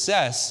 your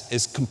success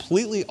is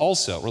completely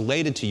also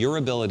related to your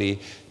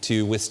ability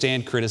to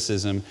withstand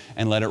criticism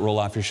and let it roll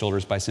off your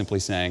shoulders by simply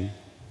saying,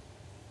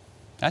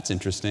 that's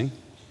interesting.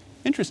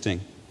 Interesting.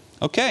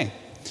 Okay.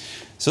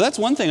 So that's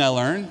one thing I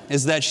learned,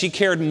 is that she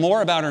cared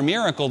more about her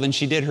miracle than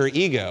she did her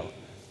ego.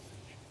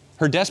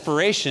 Her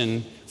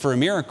desperation for a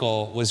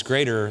miracle was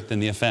greater than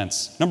the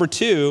offense. Number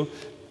 2,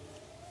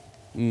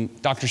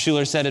 Dr.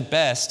 Schuller said it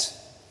best,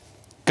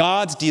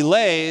 God's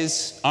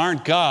delays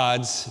aren't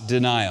God's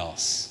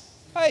denials.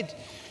 Right?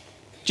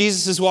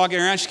 Jesus is walking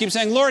around. She keeps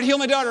saying, Lord, heal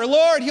my daughter.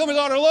 Lord, heal my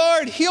daughter.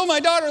 Lord, heal my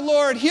daughter.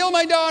 Lord, heal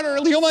my daughter.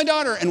 Heal my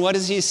daughter. And what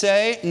does he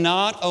say?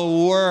 Not a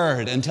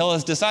word, until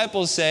his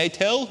disciples say,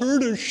 tell her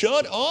to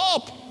shut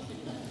up.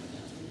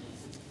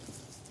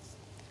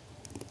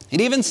 It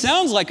even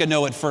sounds like a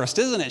no at first,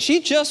 isn't it? She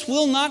just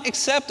will not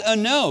accept a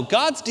no.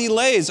 God's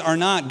delays are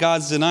not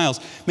God's denials.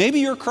 Maybe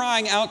you're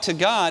crying out to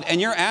God and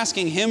you're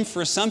asking him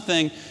for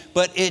something,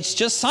 but it's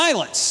just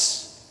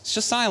silence. It's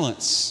just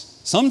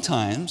silence.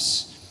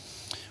 Sometimes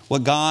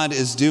what God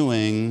is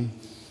doing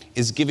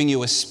is giving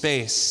you a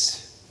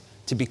space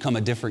to become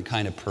a different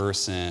kind of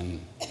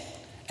person.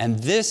 And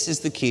this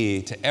is the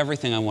key to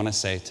everything I want to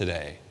say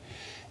today.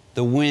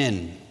 The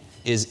win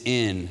is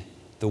in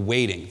the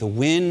waiting. The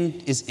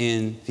win is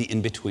in the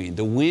in-between.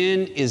 The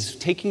win is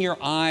taking your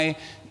eye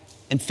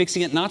and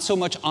fixing it not so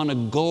much on a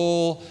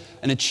goal,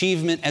 an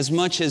achievement, as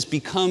much as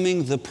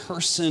becoming the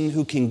person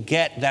who can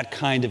get that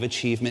kind of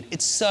achievement.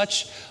 It's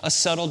such a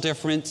subtle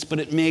difference, but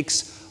it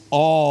makes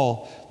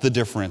all the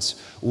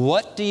difference.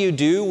 What do you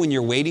do when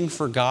you're waiting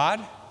for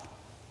God?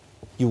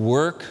 You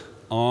work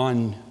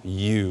on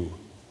you.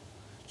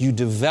 You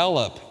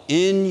develop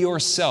in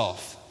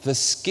yourself the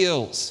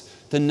skills,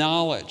 the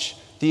knowledge,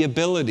 the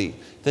ability,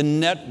 the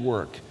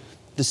network,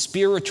 the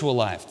spiritual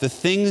life, the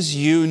things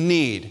you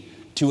need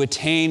to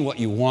attain what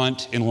you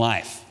want in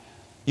life.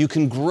 You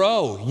can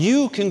grow.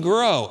 You can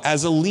grow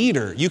as a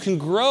leader. You can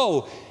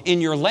grow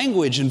in your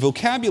language and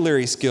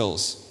vocabulary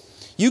skills.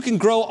 You can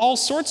grow all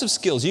sorts of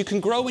skills. You can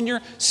grow in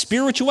your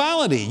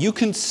spirituality. You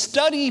can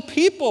study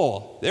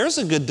people. There's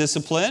a good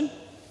discipline,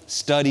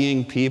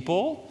 studying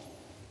people.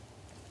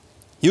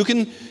 You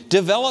can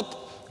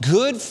develop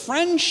good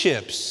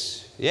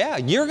friendships. Yeah,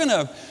 you're going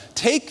to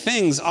take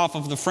things off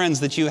of the friends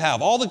that you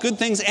have, all the good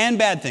things and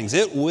bad things.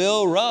 It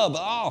will rub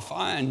off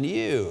on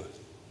you.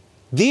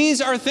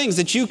 These are things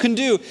that you can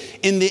do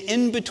in the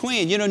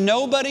in-between. You know,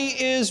 nobody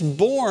is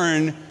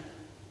born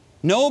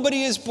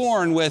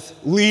with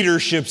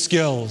leadership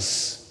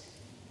skills.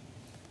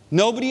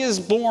 Nobody is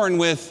born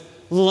with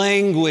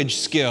language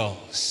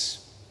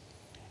skills.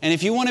 And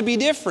if you want to be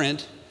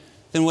different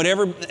than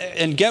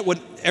and get what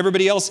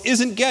everybody else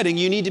isn't getting,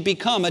 you need to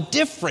become a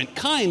different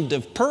kind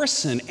of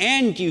person,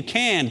 and you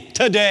can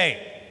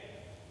today.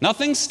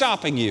 Nothing's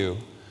stopping you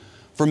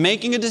from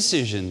making a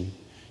decision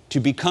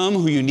to become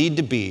who you need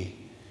to be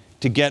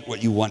to get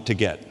what you want to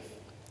get.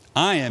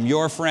 I am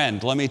your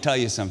friend. Let me tell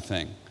you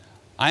something.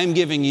 I am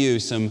giving you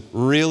some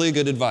really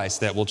good advice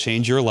that will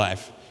change your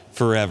life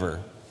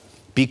forever.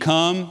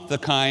 Become the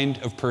kind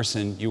of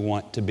person you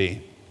want to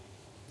be.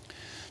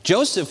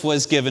 Joseph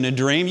was given a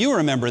dream. You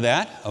remember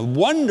that. A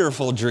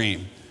wonderful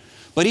dream.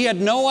 But he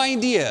had no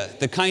idea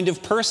the kind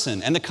of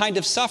person and the kind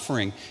of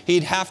suffering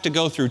he'd have to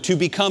go through to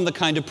become the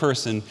kind of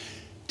person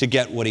to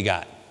get what he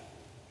got.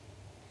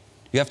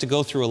 You have to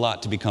go through a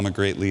lot to become a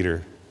great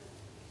leader.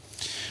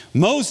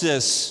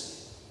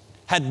 Moses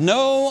had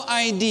no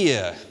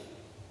idea,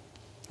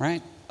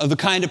 right, of the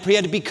kind of, he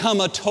had to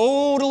become a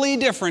totally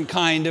different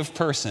kind of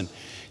person.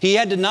 He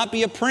had to not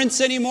be a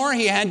prince anymore.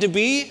 He had to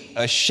be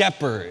a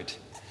shepherd.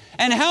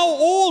 And how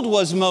old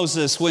was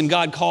Moses when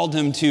God called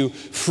him to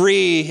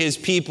free his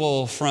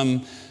people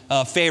from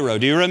Pharaoh?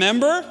 Do you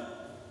remember?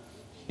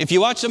 If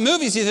you watch the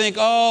movies, you think,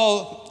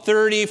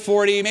 30,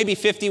 40, maybe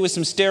 50 with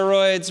some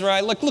steroids,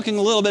 right? Looking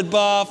a little bit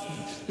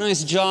buff,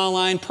 nice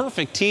jawline,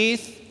 perfect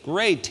teeth,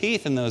 great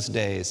teeth in those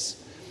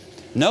days.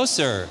 No,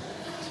 sir.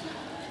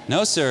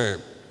 No, sir.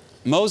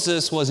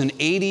 Moses was an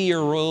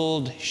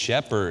 80-year-old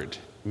shepherd,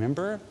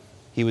 remember?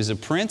 He was a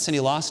prince and he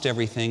lost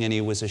everything, and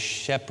he was a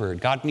shepherd.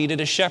 God needed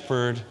a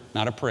shepherd,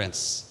 not a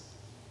prince.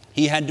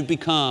 He had to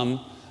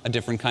become a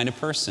different kind of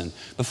person.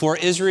 Before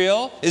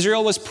Israel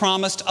was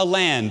promised a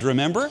land,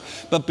 remember?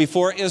 But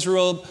before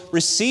Israel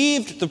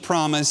received the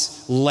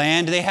promised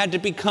land, they had to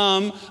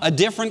become a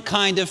different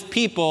kind of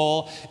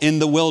people in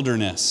the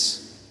wilderness.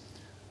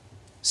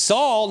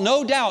 Saul,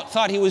 no doubt,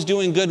 thought he was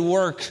doing good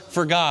work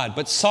for God,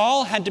 but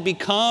Saul had to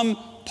become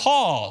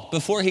Paul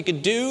before he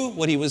could do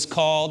what he was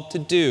called to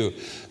do.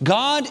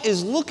 God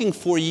is looking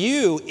for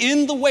you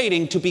in the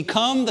waiting to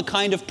become the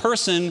kind of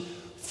person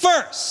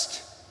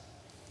first.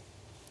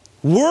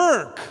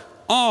 Work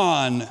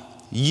on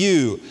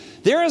you.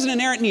 There is an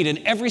inherent need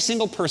in every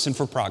single person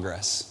for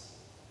progress.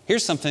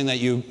 Here's something that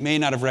you may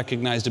not have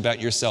recognized about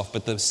yourself,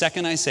 but the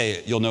second I say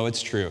it, you'll know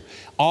it's true.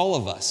 All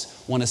of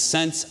us want a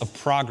sense of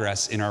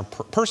progress in our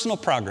personal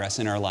progress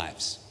in our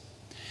lives.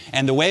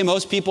 And the way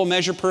most people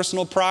measure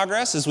personal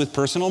progress is with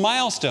personal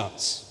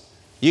milestones.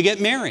 You get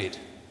married.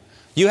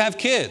 You have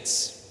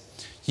kids.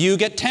 You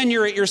get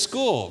tenure at your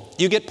school.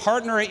 You get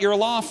partner at your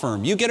law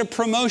firm. You get a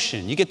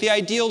promotion. You get the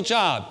ideal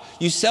job.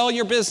 You sell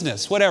your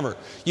business, whatever.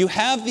 You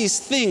have these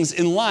things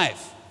in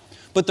life.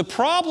 But the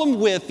problem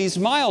with these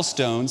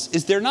milestones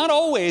is they're not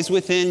always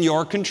within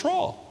your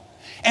control.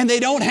 And they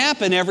don't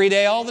happen every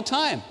day all the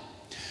time.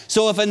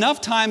 So if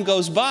enough time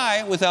goes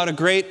by without a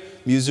great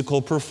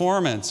musical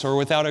performance or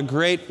without a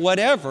great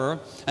whatever,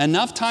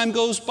 enough time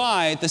goes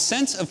by, the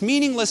sense of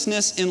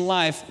meaninglessness in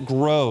life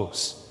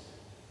grows.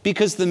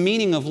 Because the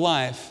meaning of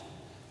life,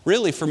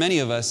 really for many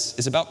of us,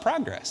 is about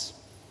progress.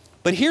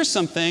 But here's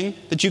something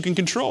that you can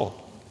control.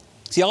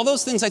 See, all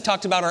those things I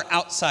talked about are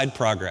outside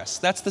progress.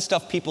 That's the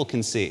stuff people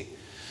can see.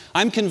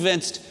 I'm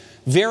convinced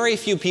very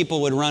few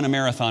people would run a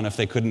marathon if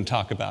they couldn't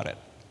talk about it.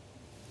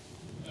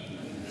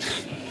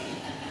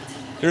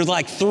 There's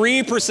like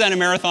 3% of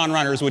marathon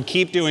runners would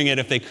keep doing it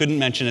if they couldn't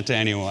mention it to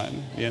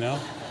anyone, you know?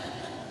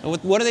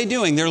 What are they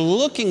doing? They're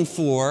looking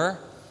for,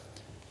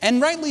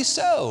 and rightly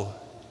so,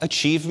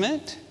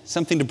 achievement,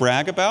 something to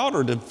brag about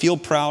or to feel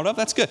proud of.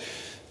 That's good.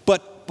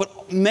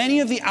 But many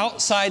of the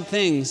outside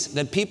things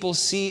that people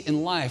see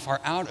in life are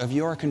out of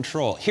your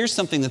control. Here's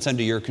something that's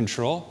under your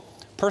control: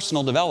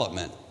 personal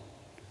development.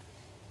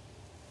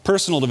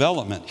 Personal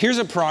development. Here's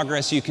a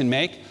progress you can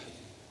make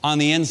on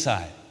the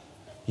inside.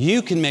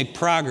 You can make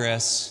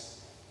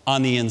progress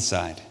on the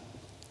inside.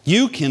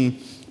 You can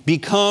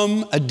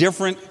become a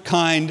different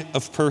kind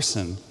of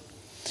person.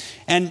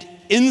 And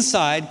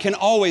inside can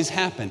always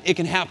happen. It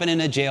can happen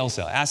in a jail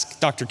cell. Ask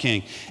Dr.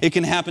 King. It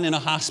can happen in a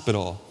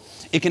hospital.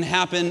 It can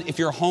happen if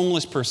you're a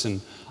homeless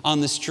person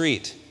on the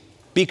street.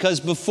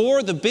 Because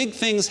before the big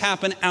things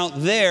happen out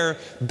there,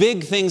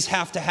 big things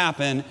have to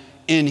happen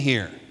in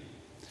here.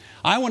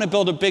 I want to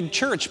build a big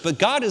church, but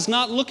God is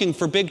not looking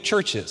for big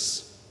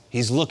churches.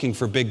 He's looking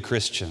for big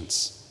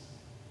Christians.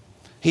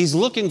 He's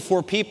looking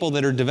for people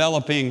that are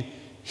developing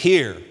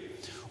here.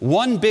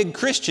 One big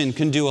Christian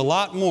can do a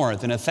lot more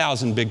than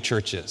 1,000 big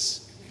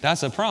churches.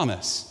 That's a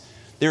promise.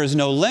 There is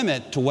no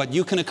limit to what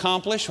you can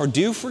accomplish or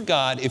do for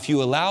God if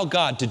you allow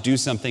God to do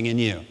something in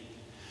you.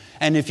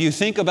 And if you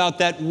think about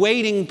that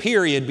waiting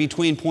period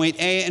between point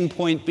A and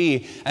point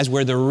B as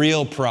where the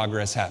real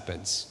progress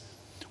happens,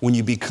 when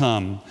you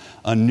become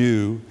a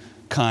new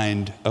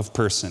kind of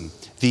person.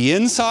 The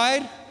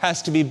inside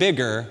has to be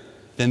bigger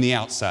than the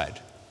outside.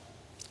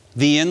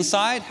 The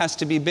inside has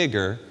to be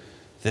bigger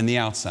than the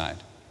outside.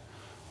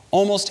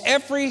 Almost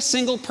every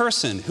single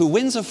person who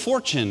wins a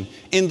fortune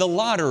in the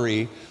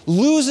lottery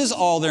loses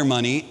all their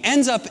money,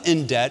 ends up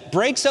in debt,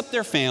 breaks up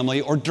their family,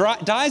 or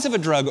dies of a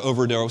drug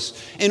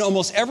overdose in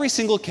almost every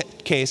single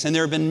case. And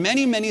there have been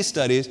many, many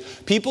studies.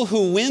 People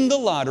who win the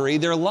lottery,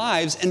 their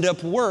lives end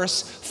up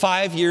worse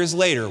 5 years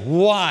later.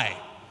 Why?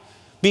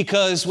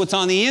 Because what's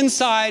on the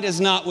inside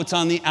is not what's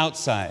on the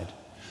outside.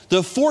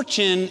 The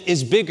fortune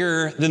is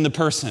bigger than the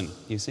person,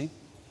 you see?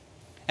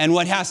 And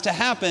what has to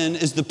happen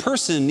is the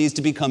person needs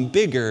to become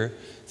bigger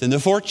than the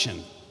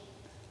fortune.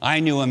 I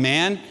knew a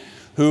man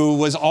who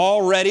was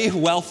already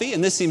wealthy,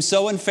 and this seems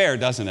so unfair,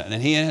 doesn't it?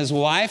 And he and his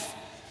wife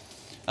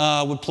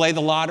would play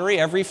the lottery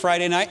every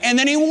Friday night, and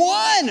then he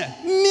won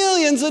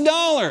millions of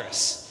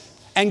dollars.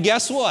 And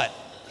guess what?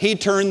 He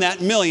turned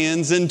that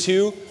millions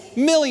into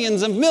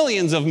millions of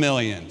millions of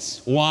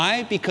millions.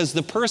 Why? Because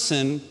the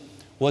person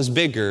was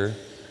bigger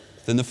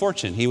than the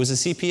fortune. He was a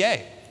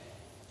CPA,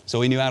 so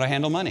he knew how to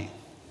handle money.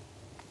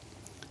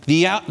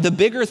 The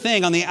bigger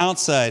thing on the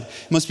outside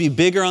must be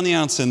bigger on the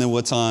outside than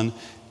what's on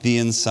the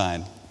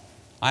inside.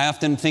 I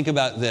often think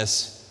about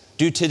this.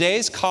 Do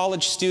today's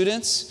college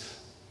students,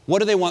 what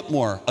do they want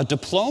more? A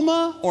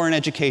diploma or an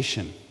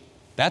education?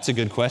 That's a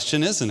good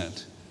question, isn't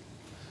it?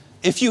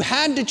 If you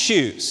had to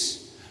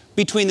choose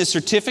between the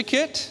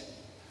certificate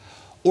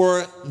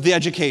or the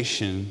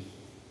education,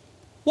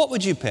 what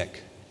would you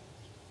pick?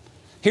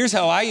 Here's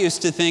how I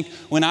used to think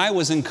when I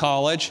was in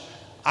college.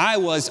 I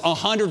was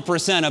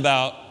 100%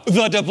 about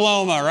the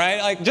diploma,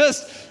 right? Like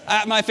just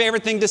my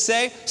favorite thing to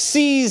say,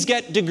 C's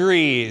get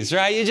degrees,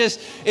 right?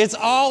 It's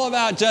all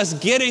about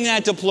just getting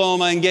that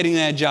diploma and getting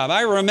that job.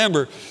 I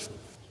remember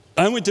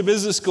I went to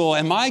business school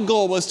and my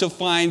goal was to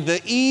find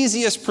the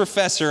easiest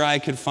professor I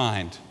could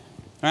find,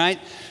 right?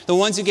 The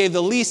ones who gave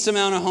the least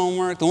amount of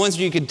homework, the ones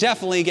where you could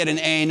definitely get an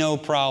A, no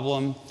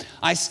problem.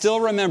 I still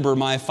remember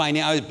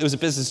it was a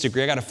business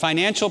degree. I got a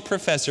financial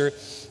professor.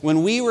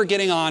 When we were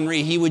getting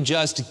ornery, he would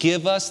just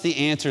give us the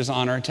answers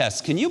on our tests.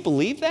 Can you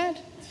believe that?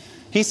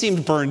 He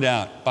seemed burned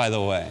out, by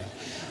the way.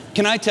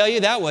 Can I tell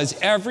you, that was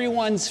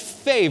everyone's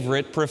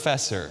favorite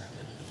professor.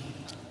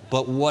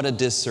 But what a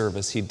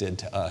disservice he did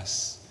to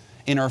us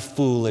in our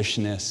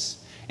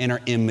foolishness, in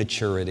our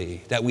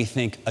immaturity, that we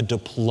think a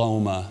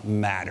diploma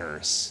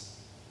matters.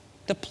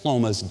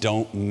 Diplomas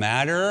don't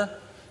matter.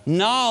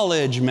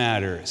 Knowledge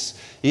matters.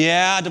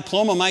 Yeah, a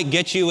diploma might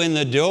get you in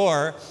the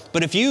door,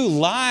 but if you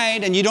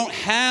lied and you don't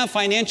have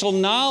financial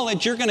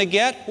knowledge, you're going to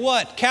get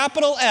what?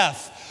 Capital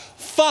F.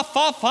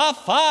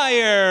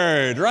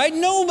 Fired, right?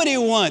 Nobody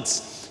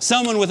wants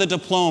someone with a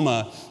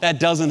diploma that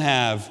doesn't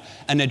have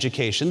an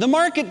education. The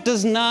market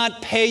does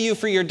not pay you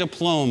for your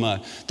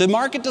diploma. The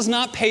market does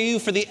not pay you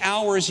for the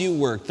hours you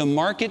work. The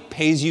market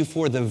pays you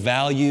for the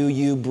value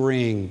you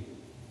bring.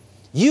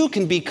 You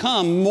can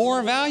become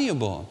more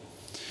valuable.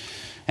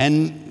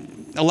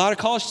 And a lot of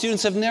college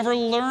students have never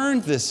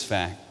learned this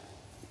fact.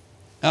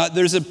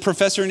 There's a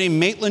professor named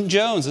Maitland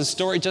Jones. A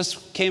story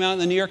just came out in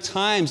the New York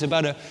Times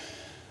about an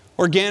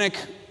organic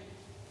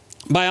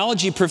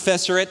biology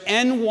professor at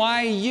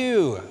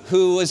NYU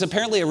who was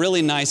apparently a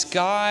really nice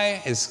guy.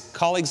 His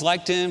colleagues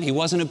liked him. He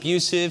wasn't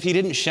abusive. He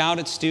didn't shout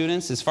at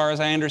students, as far as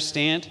I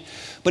understand.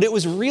 But it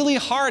was really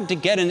hard to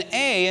get an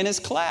A in his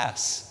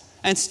class.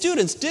 And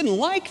students didn't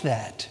like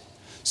that.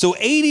 So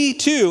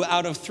 82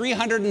 out of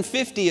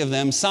 350 of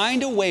them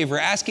signed a waiver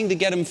asking to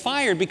get him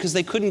fired because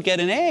they couldn't get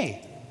an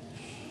A.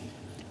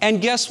 And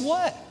guess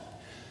what?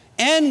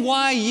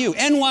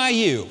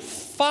 NYU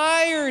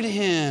fired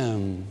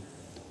him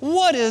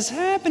What is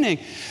happening?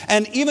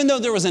 And even though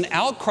there was an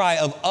outcry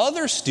of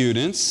other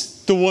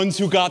students, the ones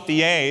who got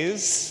the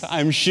A's,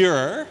 I'm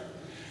sure,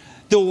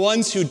 the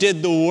ones who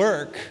did the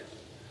work,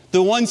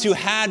 the ones who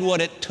had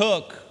what it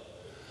took,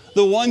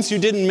 the ones who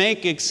didn't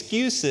make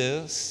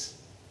excuses,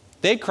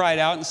 they cried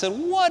out and said,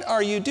 what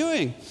are you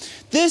doing?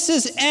 This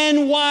is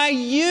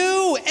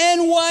NYU,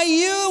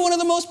 one of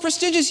the most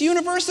prestigious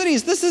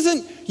universities. This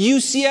isn't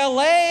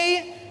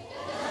UCLA.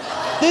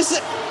 This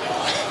is...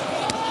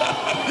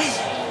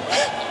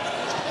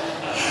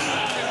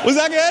 Was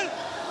that good?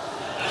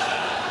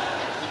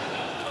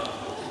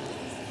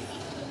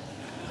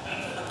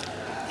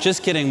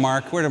 Just kidding,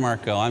 Mark. Where did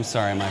Mark go? I'm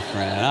sorry, my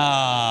friend.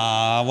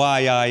 Why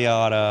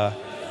yada.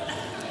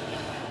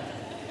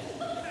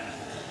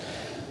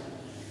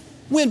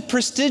 When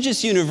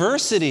prestigious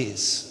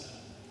universities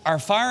are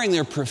firing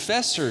their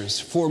professors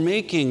for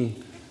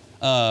making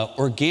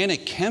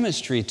organic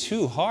chemistry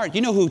too hard.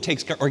 You know who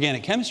takes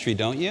organic chemistry,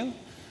 don't you?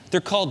 They're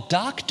called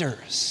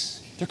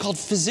doctors. They're called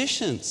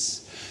physicians.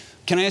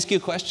 Can I ask you a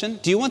question?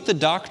 Do you want the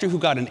doctor who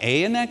got an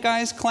A in that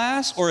guy's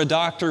class, or a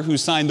doctor who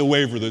signed the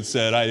waiver that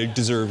said I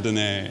deserved an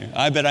A?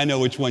 I bet I know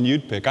which one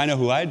you'd pick. I know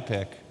who I'd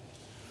pick.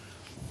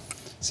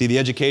 See, the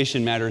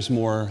education matters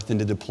more than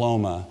the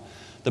diploma.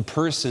 The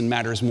person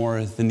matters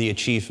more than the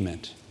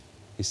achievement.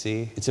 You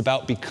see? It's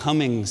about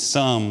becoming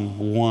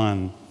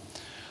someone.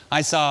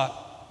 I saw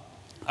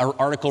an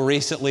article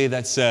recently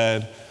that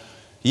said,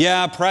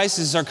 yeah,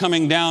 prices are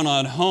coming down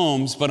on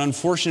homes, but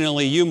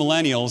unfortunately you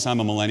millennials,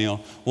 I'm a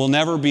millennial, will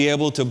never be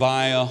able to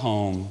buy a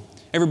home.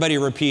 Everybody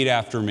repeat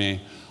after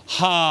me.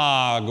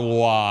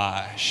 Hogwash.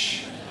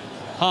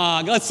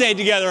 Let's say it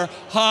together.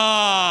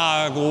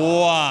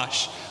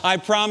 Hogwash. I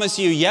promise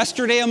you,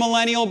 yesterday a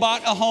millennial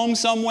bought a home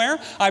somewhere.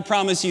 I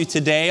promise you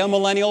today a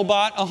millennial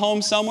bought a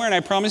home somewhere. And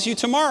I promise you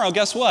tomorrow,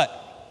 guess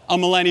what? A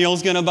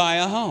millennial's going to buy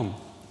a home.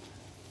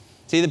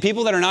 See, the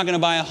people that are not going to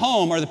buy a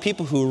home are the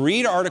people who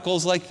read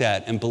articles like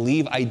that and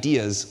believe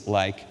ideas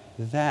like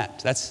that.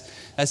 That's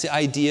the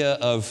idea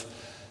of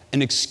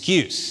an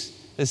excuse.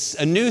 It's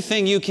a new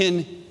thing you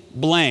can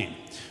blame.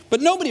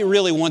 But nobody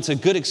really wants a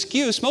good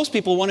excuse. Most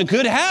people want a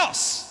good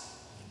house.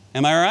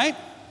 Am I right?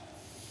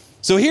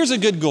 So here's a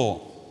good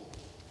goal.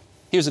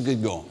 Here's a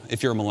good goal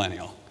if you're a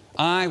millennial.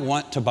 I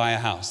want to buy a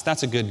house.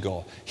 That's a good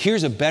goal.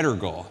 Here's a better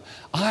goal.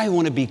 I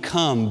want to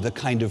become the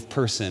kind of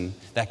person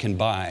that can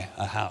buy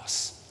a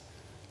house.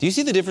 Do you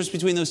see the difference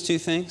between those two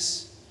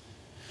things?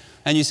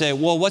 And you say,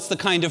 well, what's the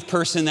kind of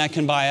person that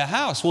can buy a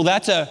house? Well,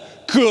 that's a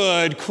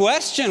good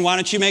question. Why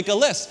don't you make a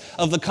list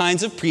of the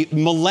kinds of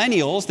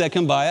millennials that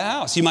can buy a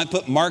house? You might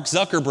put Mark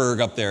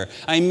Zuckerberg up there.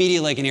 I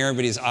immediately can hear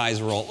everybody's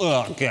eyes roll.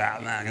 Oh,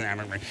 God.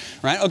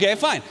 Right? Okay,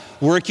 fine.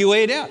 Work your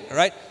way down,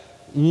 right?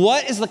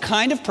 What is the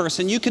kind of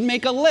person? You can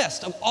make a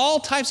list of all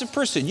types of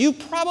person. You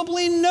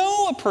probably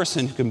know a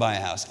person who can buy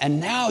a house. And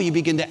now you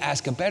begin to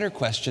ask a better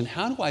question.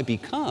 How do I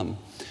become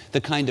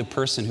the kind of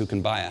person who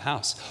can buy a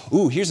house?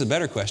 Ooh, here's a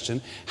better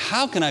question.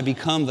 How can I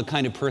become the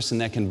kind of person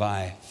that can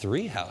buy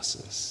 3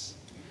 houses?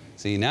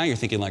 See, now you're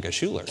thinking like a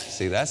Schuller.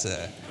 See, that's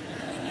a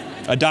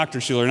Dr.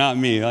 Schuller, not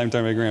me. I'm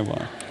talking about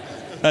Grandpa.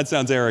 That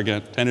sounds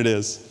arrogant, and it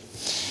is.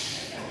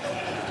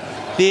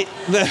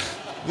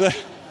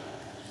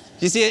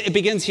 You see, it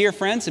begins here,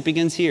 friends. It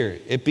begins here.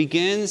 It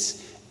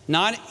begins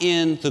not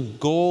in the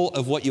goal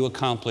of what you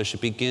accomplish.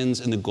 It begins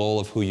in the goal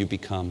of who you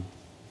become.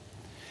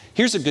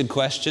 Here's a good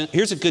question.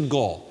 Here's a good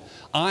goal.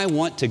 I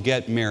want to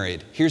get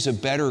married. Here's a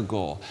better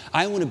goal.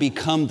 I want to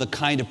become the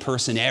kind of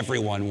person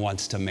everyone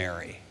wants to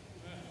marry.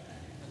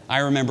 I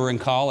remember in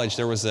college,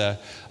 there was a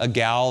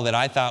gal that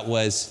I thought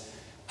was,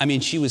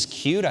 she was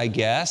cute, I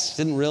guess.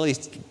 Didn't really,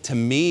 to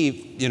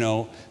me,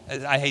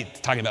 I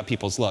hate talking about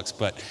people's looks,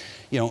 but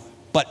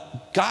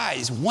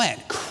guys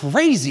went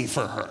crazy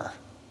for her.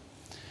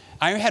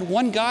 I had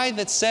one guy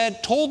that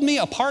told me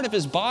a part of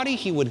his body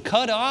he would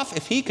cut off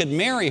if he could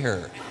marry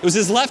her. It was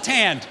his left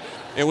hand.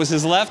 It was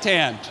his left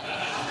hand.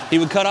 He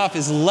would cut off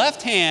his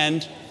left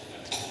hand,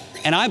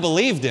 and I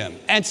believed him.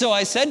 And so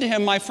I said to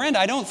him, my friend,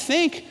 I don't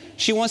think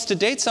she wants to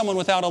date someone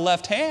without a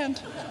left hand.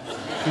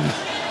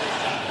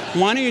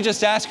 Why don't you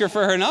just ask her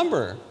for her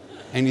number?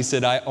 And he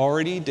said, I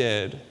already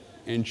did.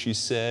 And she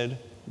said,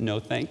 no,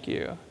 thank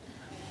you.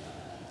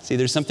 See,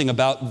 there's something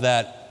about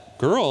that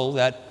girl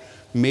that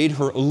made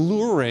her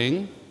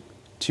alluring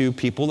to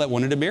people that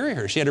wanted to marry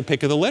her. She had her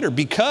pick of the litter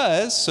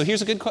because, so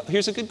here's a good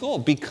goal.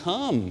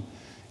 Become,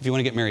 if you want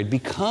to get married,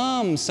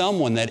 become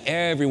someone that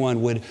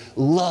everyone would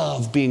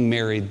love being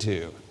married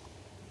to.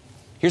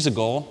 Here's a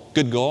goal,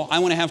 good goal. I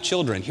want to have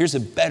children. Here's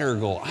a better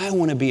goal. I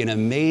want to be an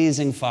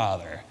amazing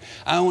father.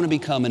 I want to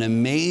become an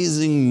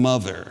amazing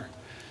mother.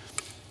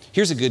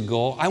 Here's a good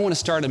goal. I want to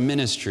start a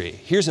ministry.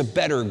 Here's a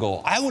better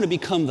goal. I want to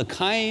become the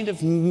kind of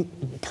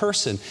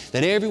person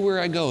that everywhere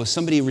I go,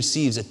 somebody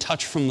receives a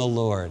touch from the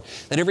Lord,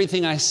 that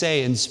everything I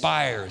say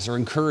inspires or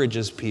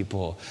encourages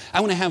people.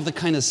 I want to have the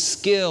kind of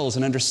skills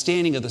and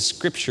understanding of the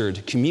Scripture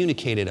to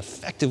communicate it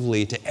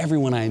effectively to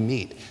everyone I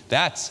meet.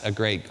 That's a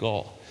great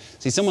goal.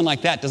 See, someone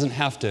like that doesn't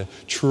have to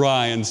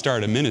try and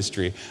start a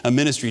ministry. A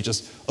ministry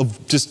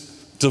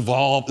just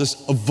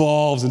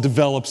evolves and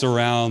develops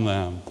around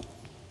them.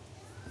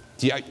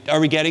 Are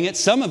we getting it?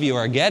 Some of you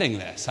are getting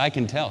this, I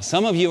can tell.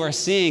 Some of you are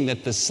seeing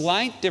that the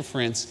slight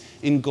difference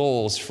in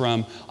goals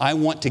from I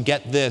want to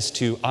get this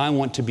to I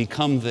want to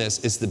become this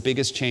is the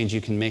biggest change you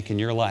can make in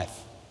your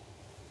life.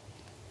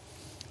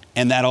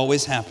 And that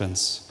always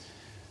happens,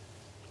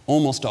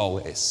 almost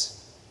always,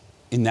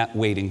 in that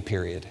waiting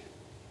period,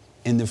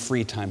 in the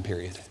free time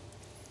period,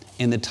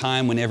 in the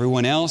time when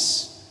everyone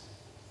else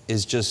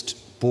is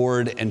just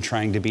bored and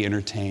trying to be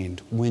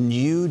entertained. When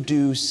you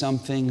do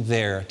something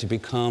there to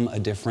become a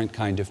different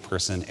kind of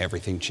person,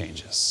 everything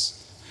changes.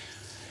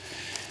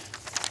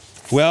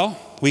 Well,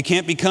 we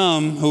can't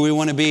become who we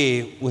want to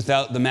be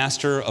without the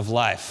master of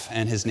life,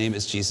 and his name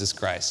is Jesus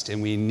Christ.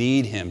 And we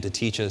need him to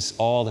teach us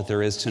all that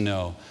there is to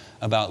know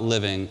about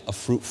living a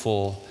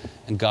fruitful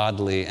and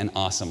godly and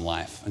awesome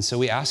life. And so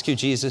we ask you,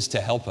 Jesus, to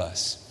help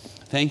us.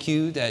 Thank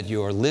you that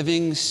your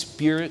living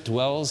Spirit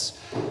dwells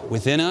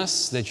within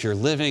us, that your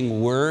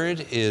living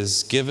word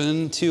is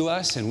given to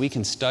us and we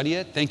can study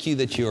it. Thank you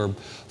that your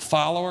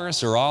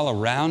followers are all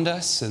around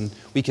us and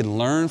we can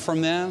learn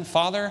from them.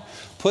 Father,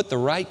 put the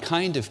right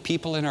kind of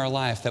people in our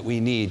life that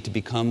we need to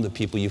become the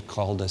people you've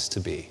called us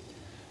to be.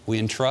 We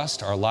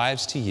entrust our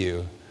lives to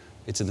you.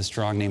 It's in the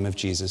strong name of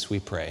Jesus we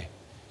pray.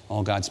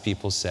 All God's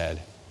people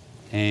said,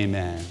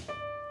 amen.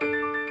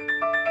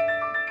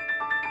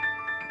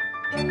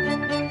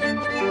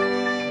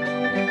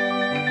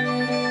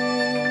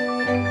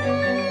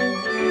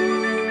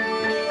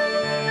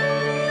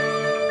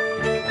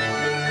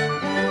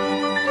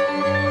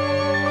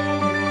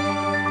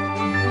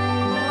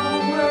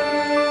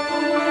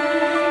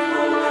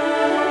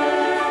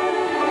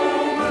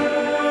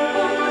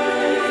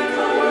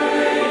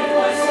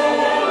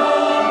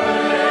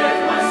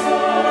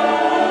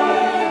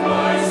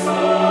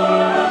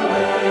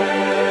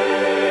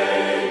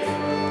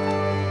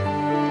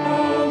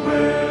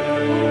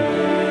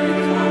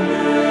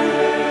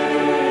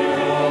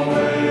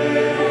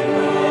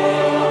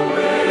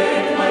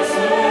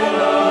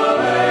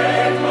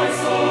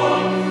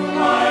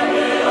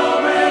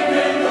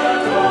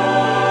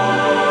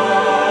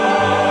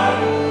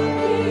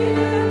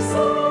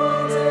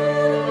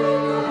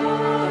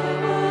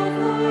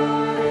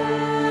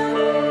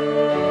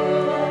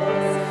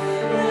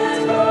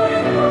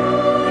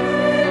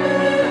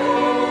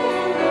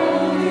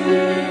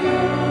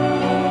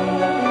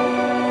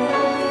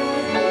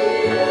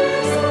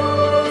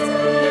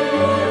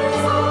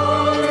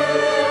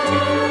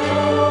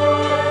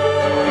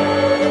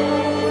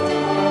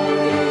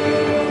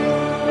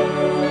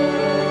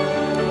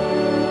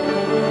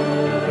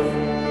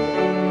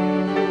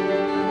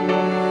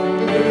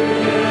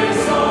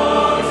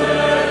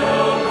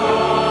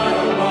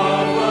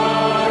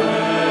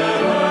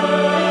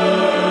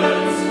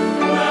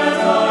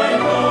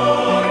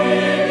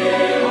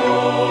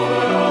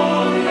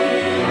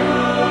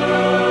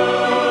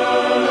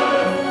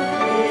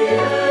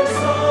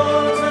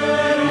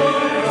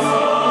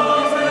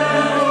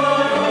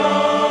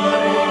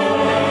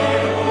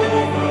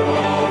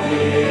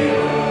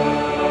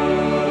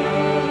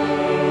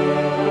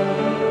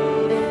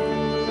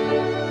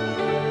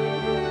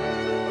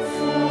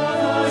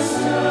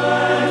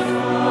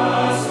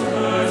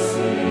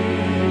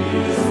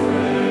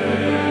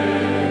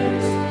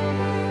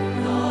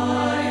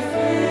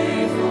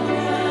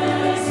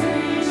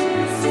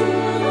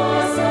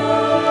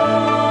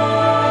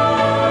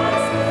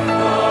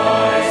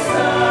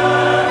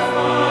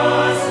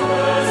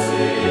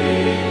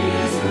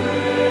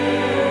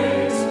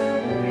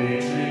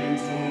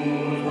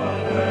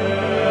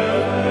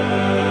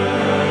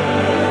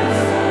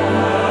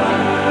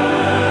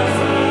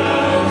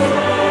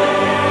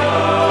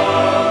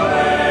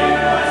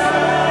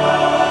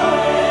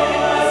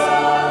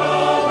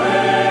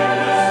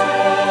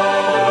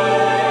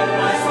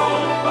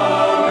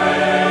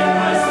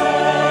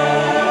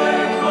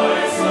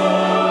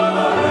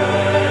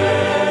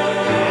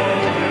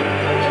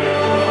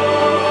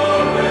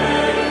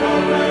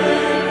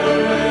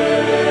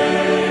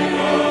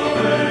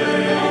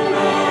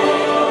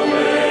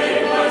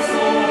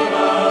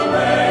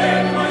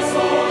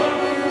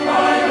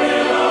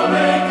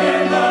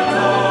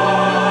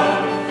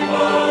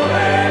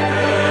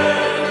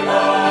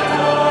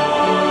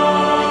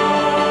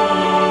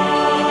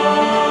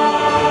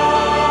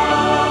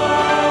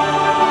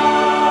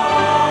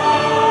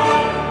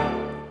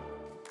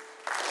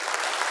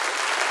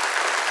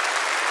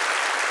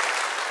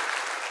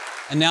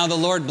 And now the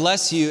Lord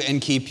bless you and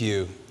keep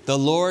you. The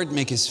Lord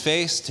make his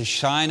face to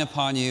shine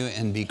upon you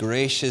and be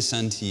gracious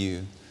unto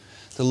you.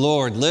 The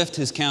Lord lift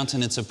his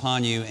countenance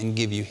upon you and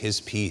give you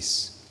his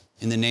peace.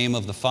 In the name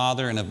of the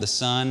Father, and of the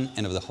Son,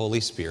 and of the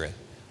Holy Spirit.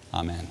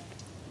 Amen.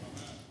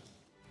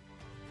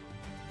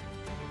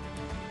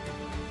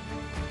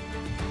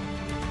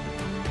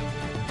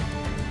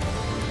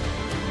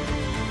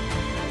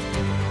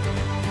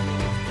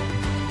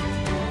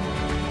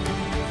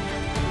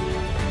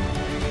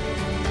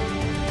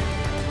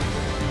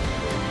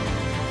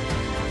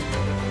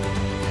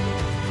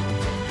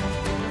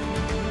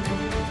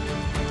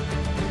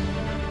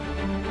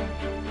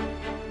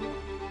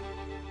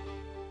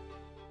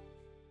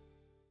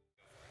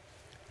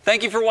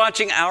 Thank you for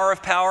watching Hour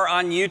of Power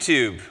on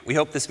YouTube. We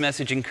hope this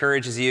message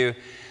encourages you.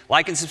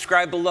 Like and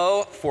subscribe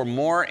below for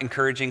more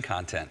encouraging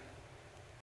content.